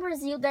 here in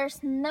Brazil,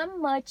 there's not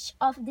much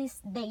of this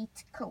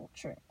date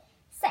culture.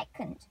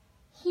 Second,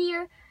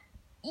 here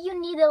you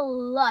need a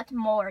lot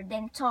more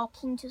than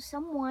talking to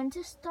someone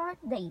to start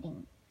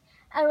dating.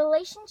 A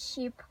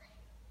relationship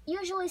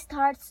usually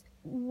starts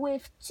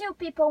with 2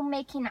 people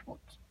making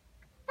out,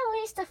 at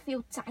least a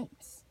few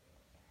times.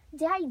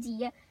 The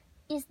idea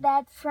is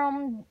that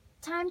from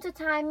time to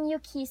time you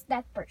kiss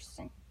that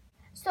person.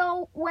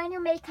 So when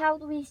you make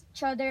out with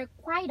each other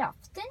quite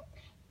often,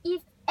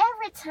 if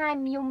every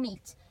time you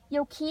meet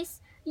you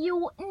kiss,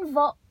 you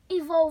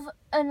evolve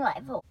a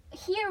level.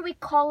 Here we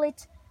call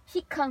it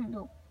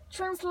ficando.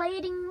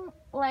 Translating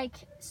like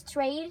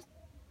straight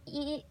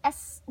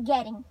as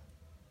getting,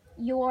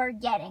 you're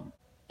getting.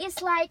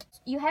 It's like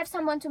you have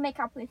someone to make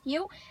up with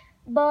you,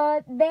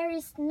 but there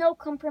is no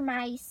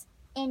compromise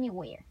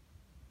anywhere.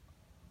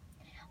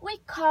 We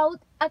called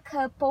a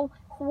couple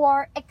who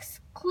are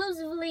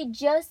exclusively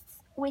just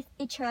with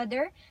each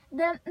other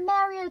the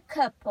married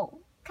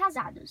couple,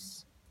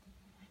 casados.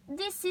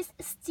 This is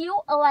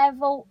still a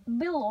level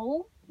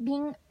below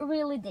being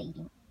really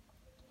dating.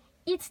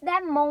 It's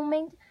that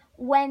moment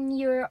when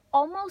you're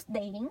almost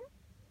dating,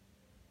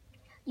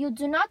 you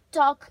do not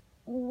talk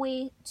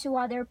to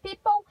other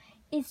people,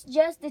 it's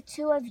just the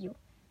two of you,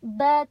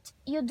 but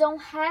you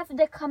don't have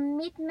the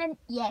commitment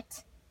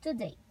yet to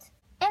date.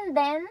 And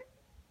then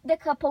the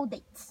couple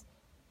dates.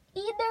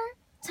 Either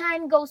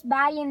time goes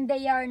by and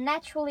they are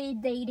naturally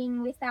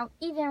dating without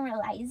even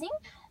realizing,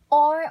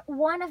 or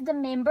one of the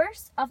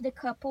members of the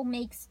couple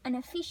makes an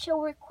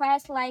official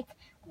request like,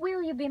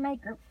 will you be my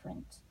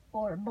girlfriend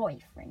or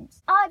boyfriend?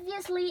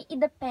 Obviously, it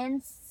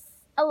depends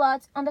a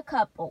lot on the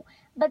couple,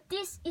 but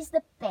this is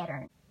the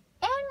pattern,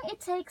 and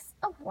it takes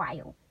a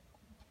while.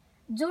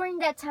 During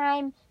that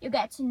time, you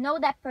get to know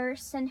that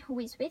person who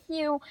is with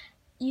you,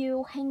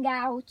 you hang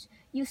out,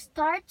 you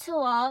start to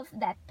love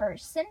that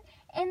person,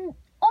 and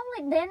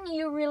only then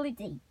you really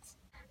date.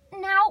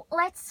 Now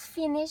let's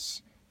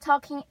finish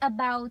talking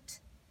about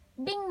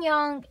being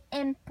young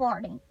and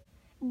partying.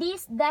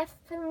 These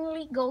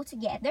definitely go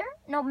together,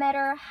 no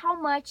matter how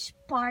much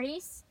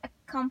parties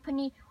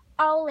accompany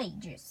all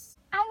ages.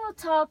 I will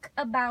talk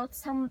about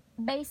some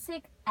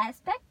basic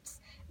aspects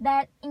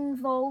that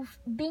involve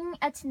being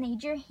a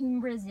teenager in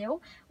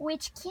Brazil,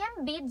 which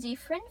can be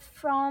different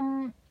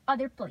from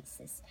other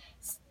places.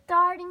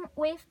 Starting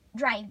with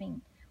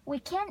driving. We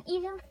can't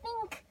even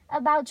think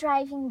about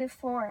driving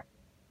before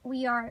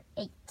we are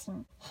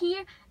 18.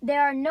 Here,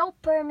 there are no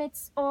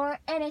permits or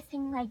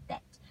anything like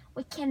that.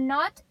 We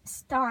cannot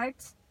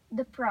start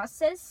the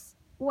process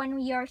when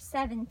we are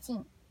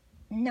 17.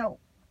 No.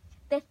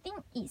 The thing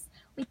is,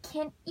 we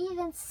can't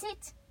even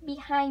sit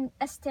behind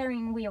a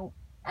steering wheel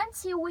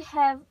until we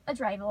have a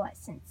driver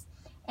license.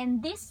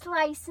 And this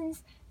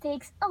license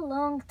takes a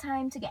long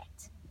time to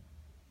get.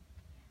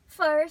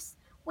 First,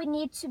 we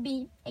need to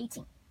be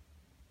 18.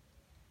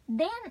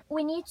 Then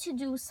we need to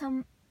do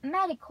some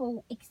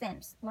medical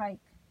exams, like,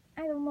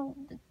 I don't know,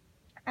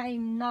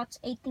 I'm not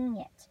 18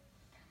 yet.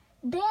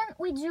 Then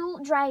we do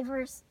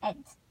driver's ed.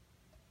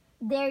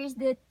 There is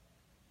the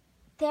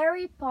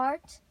theory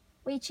part,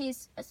 which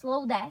is a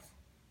slow death,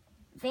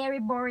 very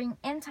boring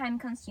and time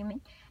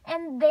consuming.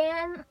 And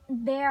then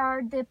there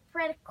are the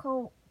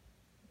practical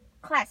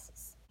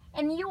classes.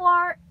 And you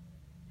are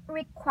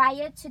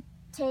required to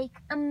take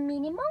a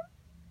minimum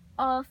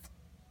of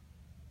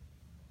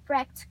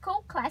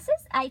practical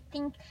classes. I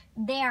think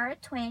there are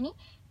 20.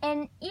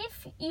 And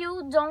if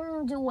you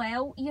don't do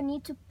well, you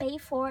need to pay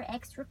for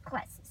extra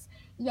classes.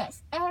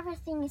 Yes,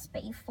 everything is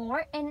paid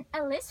for, and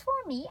at least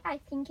for me, I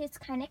think it's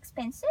kind of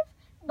expensive,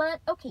 but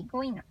okay,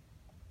 going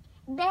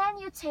on. Then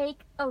you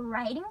take a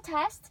writing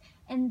test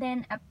and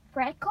then a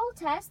practical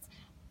test,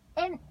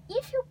 and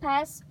if you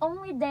pass,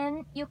 only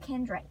then you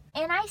can drive.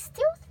 And I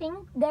still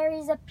think there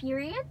is a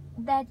period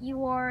that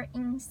you are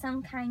in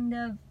some kind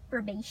of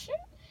probation,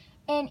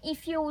 and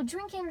if you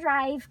drink and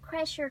drive,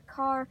 crash your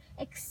car,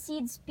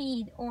 exceed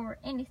speed or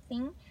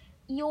anything,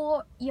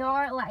 your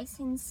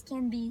license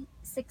can be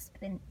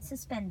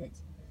suspended.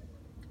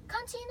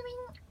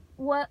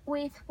 Continuing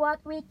with what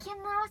we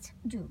cannot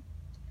do.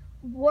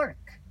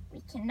 Work.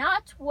 We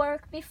cannot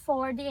work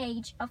before the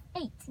age of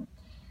 18.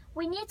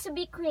 We need to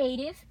be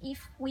creative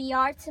if we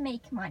are to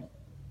make money.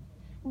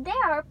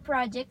 There are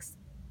projects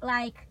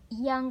like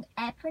Young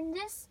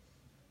Apprentice,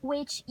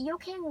 which you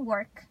can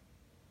work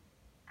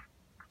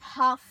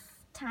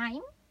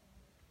half-time,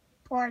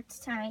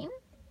 part-time,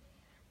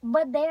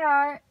 but there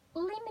are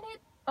limited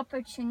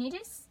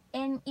opportunities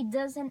and it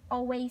doesn't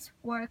always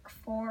work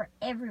for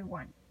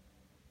everyone.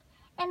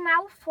 And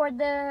now for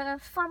the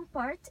fun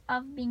part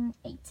of being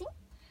 18.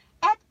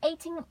 At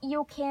 18,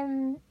 you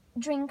can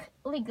drink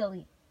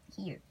legally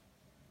here.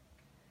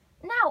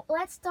 Now,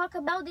 let's talk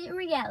about the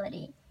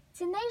reality.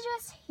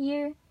 Teenagers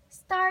here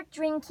start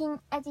drinking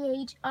at the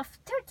age of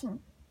 13.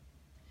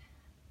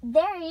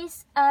 There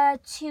is a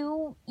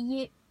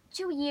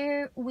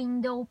two-year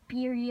window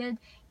period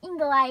in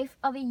the life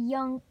of a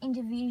young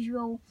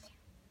individual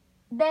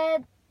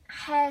that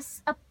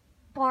has a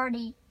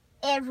party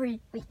every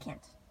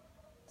weekend.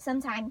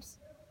 Sometimes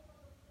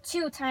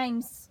 2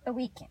 times a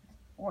weekend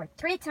or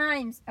 3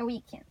 times a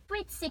weekend.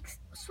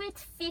 Sweet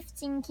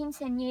 15,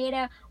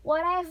 quinceañera,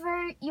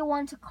 whatever you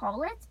want to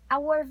call it,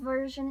 our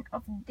version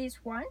of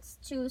this ones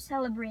to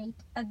celebrate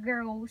a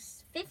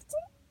girl's 15.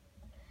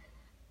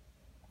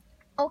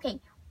 Okay,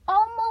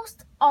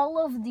 almost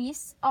all of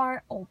these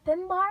are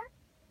open bar.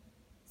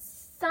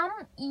 Some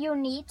you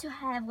need to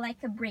have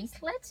like a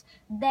bracelet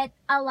that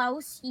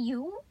allows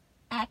you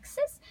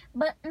access,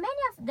 but many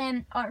of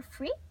them are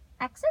free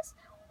access,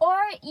 or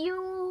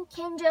you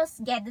can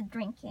just get the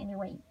drink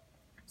anyway.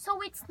 So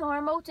it's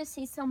normal to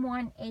see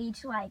someone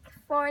age like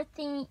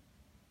 14,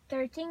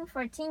 13,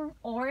 14,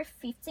 or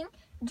 15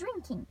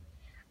 drinking.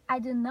 I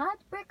do not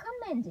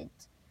recommend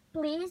it.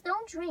 Please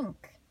don't drink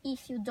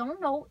if you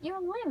don't know your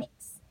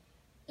limits.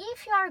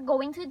 If you are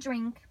going to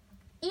drink,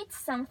 eat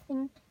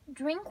something,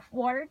 drink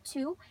water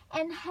too,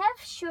 and have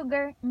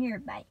sugar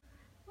nearby.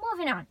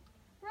 Moving on.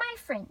 My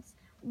friends,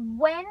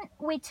 when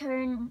we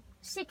turn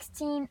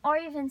 16 or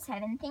even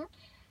 17,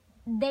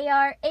 they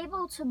are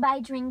able to buy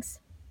drinks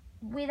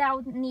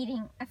without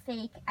needing a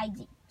fake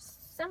ID.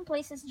 Some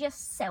places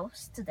just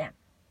sells to them.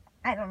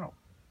 I don't know.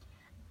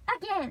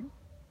 Again,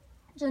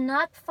 do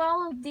not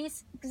follow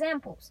these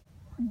examples.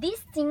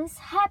 These things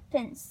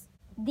happens.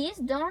 These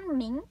don't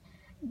mean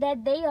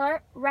that they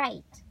are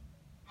right.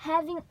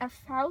 Having a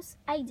false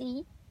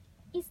ID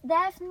is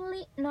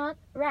definitely not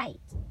right.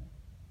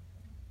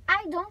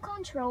 I don't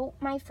control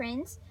my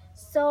friends,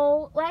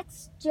 so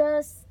let's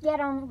just get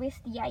on with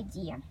the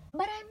idea.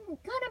 But I'm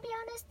gonna be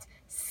honest,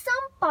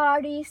 some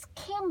parties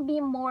can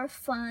be more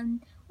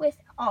fun with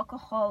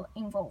alcohol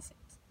involved.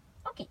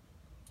 Okay,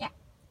 yeah,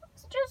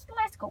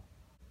 let's go.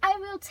 I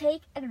will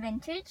take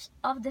advantage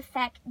of the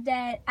fact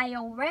that I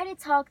already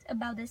talked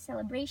about the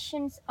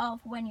celebrations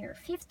of when you're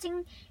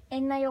 15,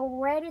 and I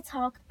already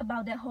talked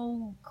about the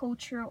whole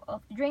culture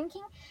of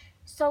drinking.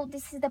 So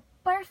this is the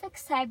perfect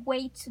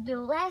segue to the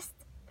last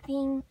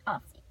theme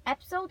of the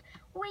episode,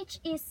 which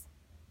is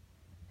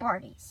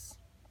parties.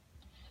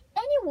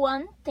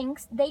 Anyone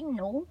thinks they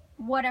know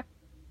what a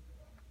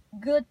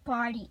good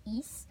party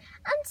is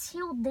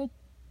until they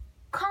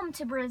come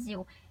to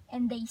Brazil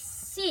and they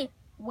see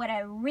what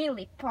a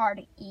really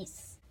party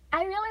is.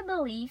 I really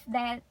believe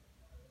that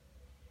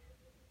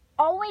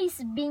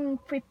always being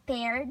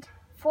prepared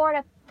for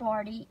a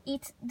party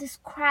is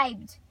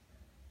described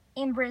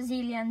in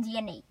Brazilian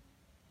DNA.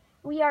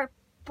 We are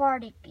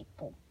party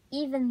people,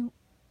 even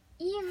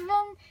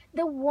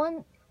the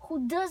one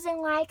who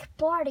doesn't like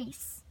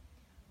parties,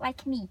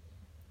 like me.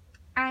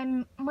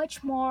 I'm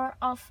much more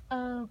of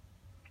a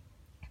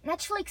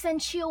Netflix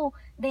and chill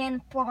than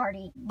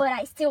party, but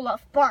I still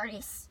love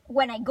parties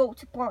when I go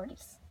to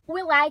parties.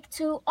 We like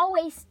to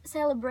always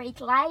celebrate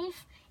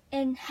life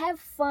and have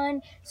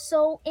fun,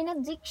 so in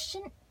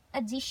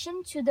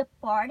addition to the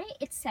party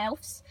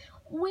itself,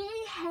 we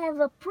have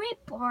a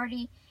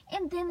pre-party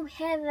and then we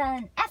have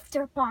an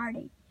after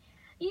party.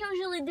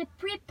 Usually the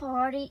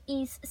pre-party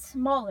is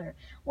smaller.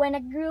 When a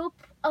group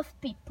of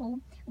people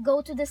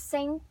go to the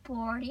same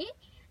party,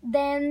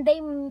 then they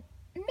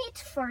meet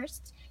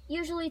first,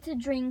 usually to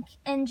drink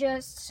and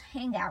just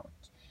hang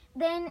out.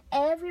 Then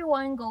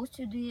everyone goes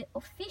to the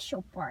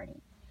official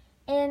party.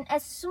 And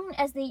as soon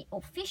as the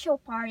official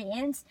party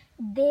ends,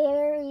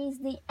 there is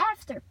the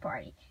after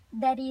party.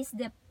 That is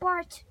the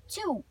part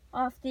 2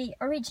 of the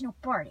original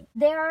party.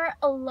 There are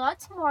a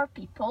lot more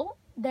people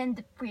than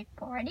the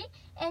pre-party,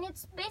 and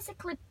it's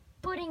basically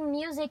putting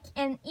music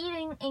and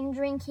eating and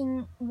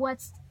drinking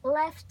what's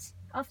left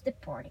of the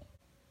party.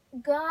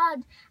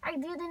 God, I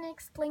didn't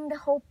explain the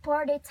whole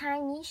party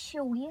time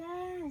issue.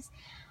 Yes,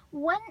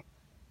 when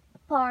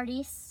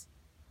parties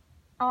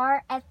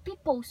are at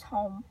people's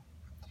home,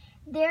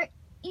 they're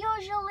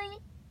usually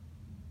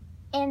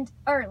end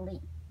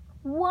early,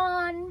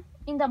 1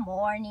 in the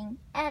morning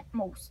at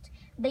most.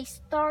 They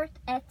start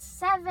at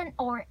 7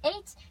 or 8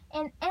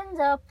 and end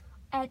up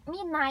at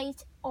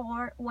midnight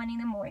or 1 in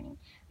the morning.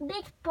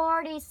 Big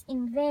parties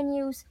in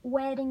venues,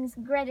 weddings,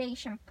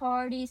 graduation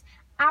parties,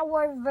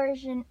 our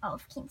version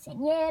of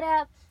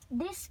quinceañera.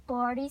 These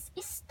parties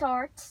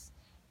starts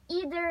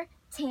either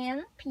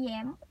 10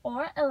 p.m.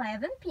 or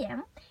 11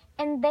 p.m.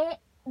 and they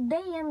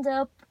end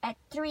up at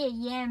 3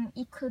 a.m.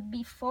 It could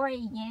be 4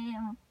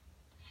 a.m.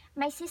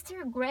 My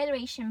sister's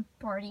graduation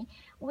party,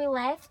 we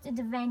left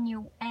the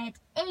venue at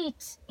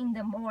 8 in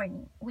the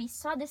morning. We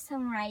saw the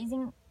sun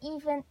rising,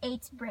 even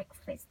ate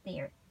breakfast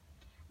there.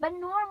 But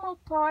normal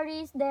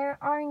parties, there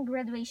aren't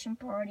graduation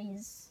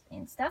parties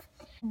and stuff.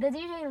 The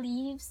DJ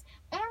leaves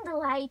and the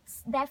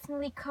lights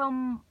definitely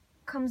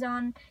comes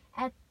on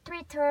at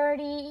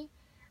 3:30,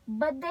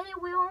 but they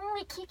will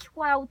only kick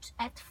you out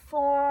at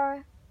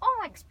 4.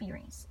 All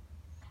experience.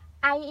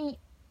 I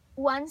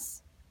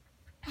once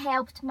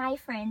helped my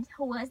friend,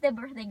 who was the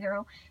birthday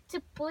girl,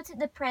 to put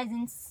the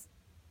presents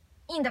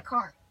in the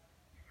car.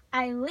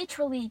 I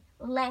literally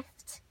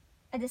left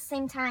at the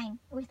same time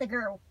with the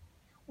girl.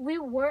 We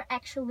were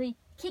actually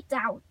kicked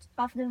out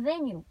of the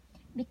venue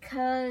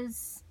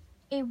because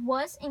it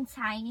was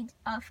inside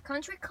of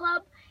country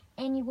club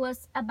and it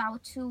was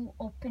about to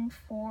open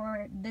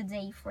for the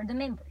day for the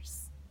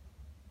members.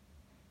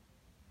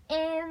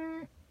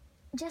 And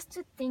just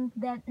to think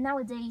that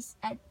nowadays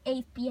at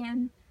 8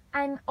 p.m.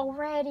 I'm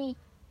already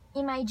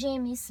in my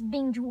jammies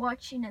binge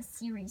watching a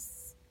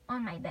series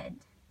on my bed.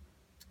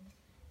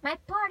 My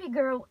party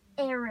girl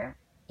era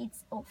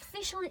is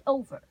officially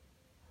over.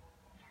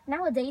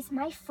 Nowadays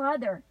my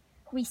father,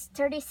 who is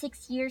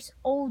 36 years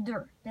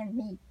older than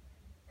me,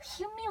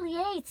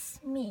 humiliates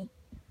me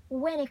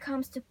when it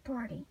comes to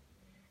party.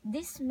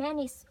 This man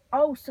is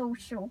all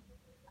social,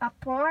 a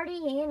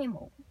party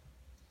animal.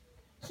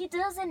 He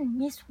doesn't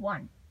miss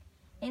one,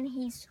 and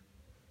he's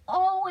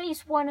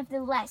always one of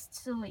the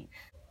last to leave.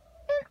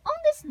 And on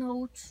this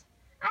note,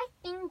 I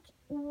think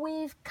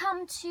we've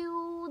come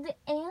to the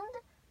end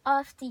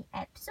of the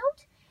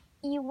episode.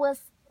 It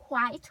was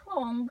quite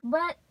long,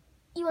 but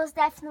it was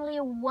definitely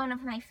one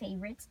of my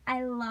favorites.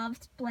 I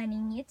loved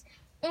planning it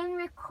and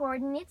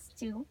recording it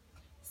too.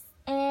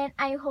 And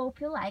I hope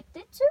you liked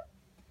it too.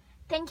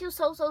 Thank you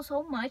so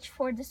much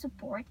for the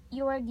support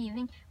you are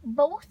giving,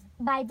 both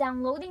by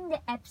downloading the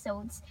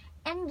episodes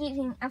and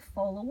giving a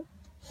follow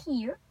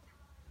here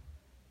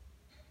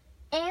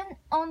and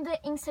on the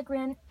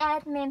Instagram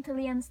at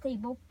Mentally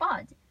Unstable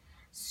Pod.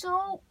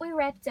 So we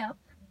wrapped up.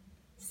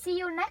 See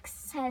you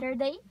next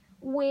Saturday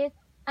with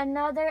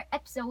another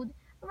episode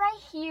right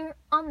here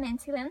on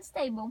Mentally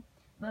Unstable.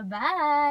 Bye bye.